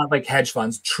 Not like hedge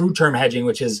funds, true term hedging,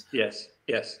 which is yes,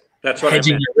 that's what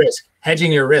hedging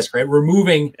your risk, right?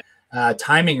 Removing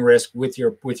timing risk with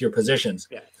your positions.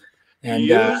 Yeah, and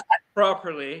used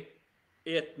properly,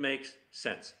 it makes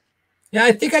sense. Yeah,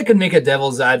 I think I could make a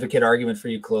devil's advocate argument for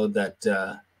you, Claude,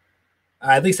 that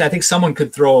at least I think someone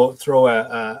could throw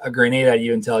a grenade at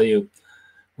you and tell you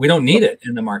we don't need it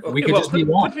in the market. Okay, we could just be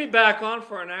wrong. Put me back on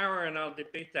for an hour and I'll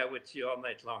debate that with you all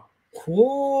night long.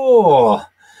 Cool.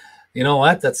 You know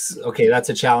what? That's okay. That's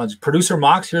a challenge. Producer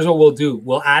Mox, here's what we'll do.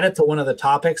 We'll add it to one of the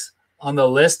topics on the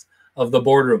list of the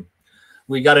boardroom.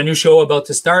 We got a new show about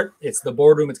to start. It's the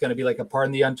boardroom. It's going to be like a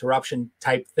pardon the interruption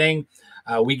type thing.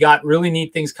 We got really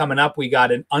neat things coming up. We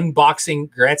got an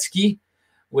unboxing Gretzky,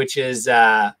 which is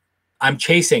I'm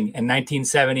chasing in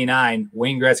 1979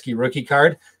 Wayne Gretzky rookie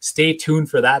card. Stay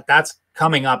tuned for that. That's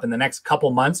coming up in the next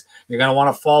couple months. You're going to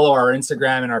want to follow our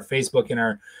Instagram and our Facebook and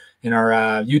our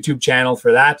YouTube channel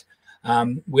for that.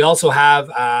 We also have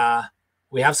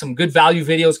some good value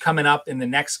videos coming up in the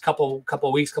next couple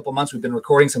weeks, couple months. We've been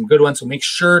recording some good ones, so make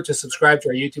sure to subscribe to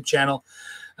our YouTube channel.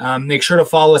 Make sure to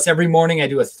follow us every morning. I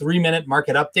do a 3-minute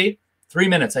market update. 3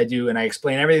 minutes I do, and I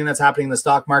explain everything that's happening in the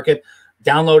stock market.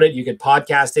 Download it. You could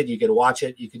podcast it. You could watch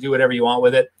it. You could do whatever you want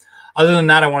with it. Other than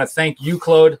that, I want to thank you,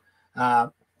 Claude.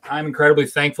 I'm incredibly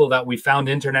thankful that we found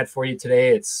internet for you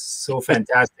today. It's so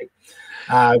fantastic.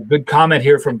 Good comment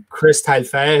here from Chris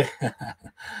Taillefer.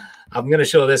 I'm going to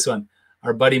show this one.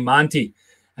 Our buddy Monty.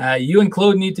 You and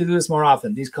Claude need to do this more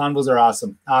often. These convos are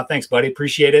awesome. Thanks, buddy.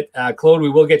 Appreciate it. Claude, we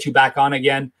will get you back on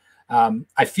again.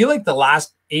 I feel like the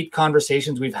last 8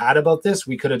 conversations we've had about this,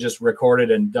 we could have just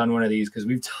recorded and done one of these because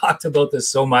we've talked about this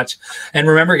so much. And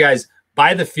remember, guys,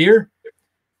 buy the fear,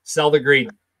 sell the greed.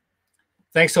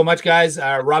 Thanks so much, guys.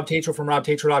 Rob Tatro from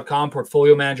robtatro.com,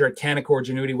 portfolio manager at Canaccord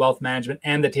Genuity Wealth Management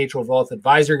and the Tatro Wealth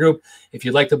Advisor Group. If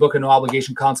you'd like to book a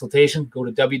no-obligation consultation, go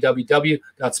to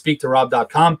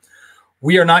www.speaktorob.com.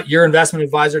 We are not your investment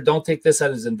advisor. Don't take this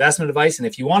as investment advice. And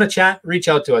if you want to chat, reach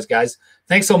out to us, guys.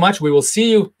 Thanks so much. We will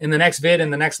see you in the next vid,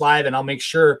 in the next live, and I'll make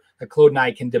sure that Claude and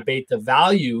I can debate the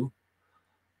value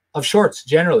of shorts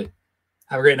generally.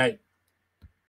 Have a great night.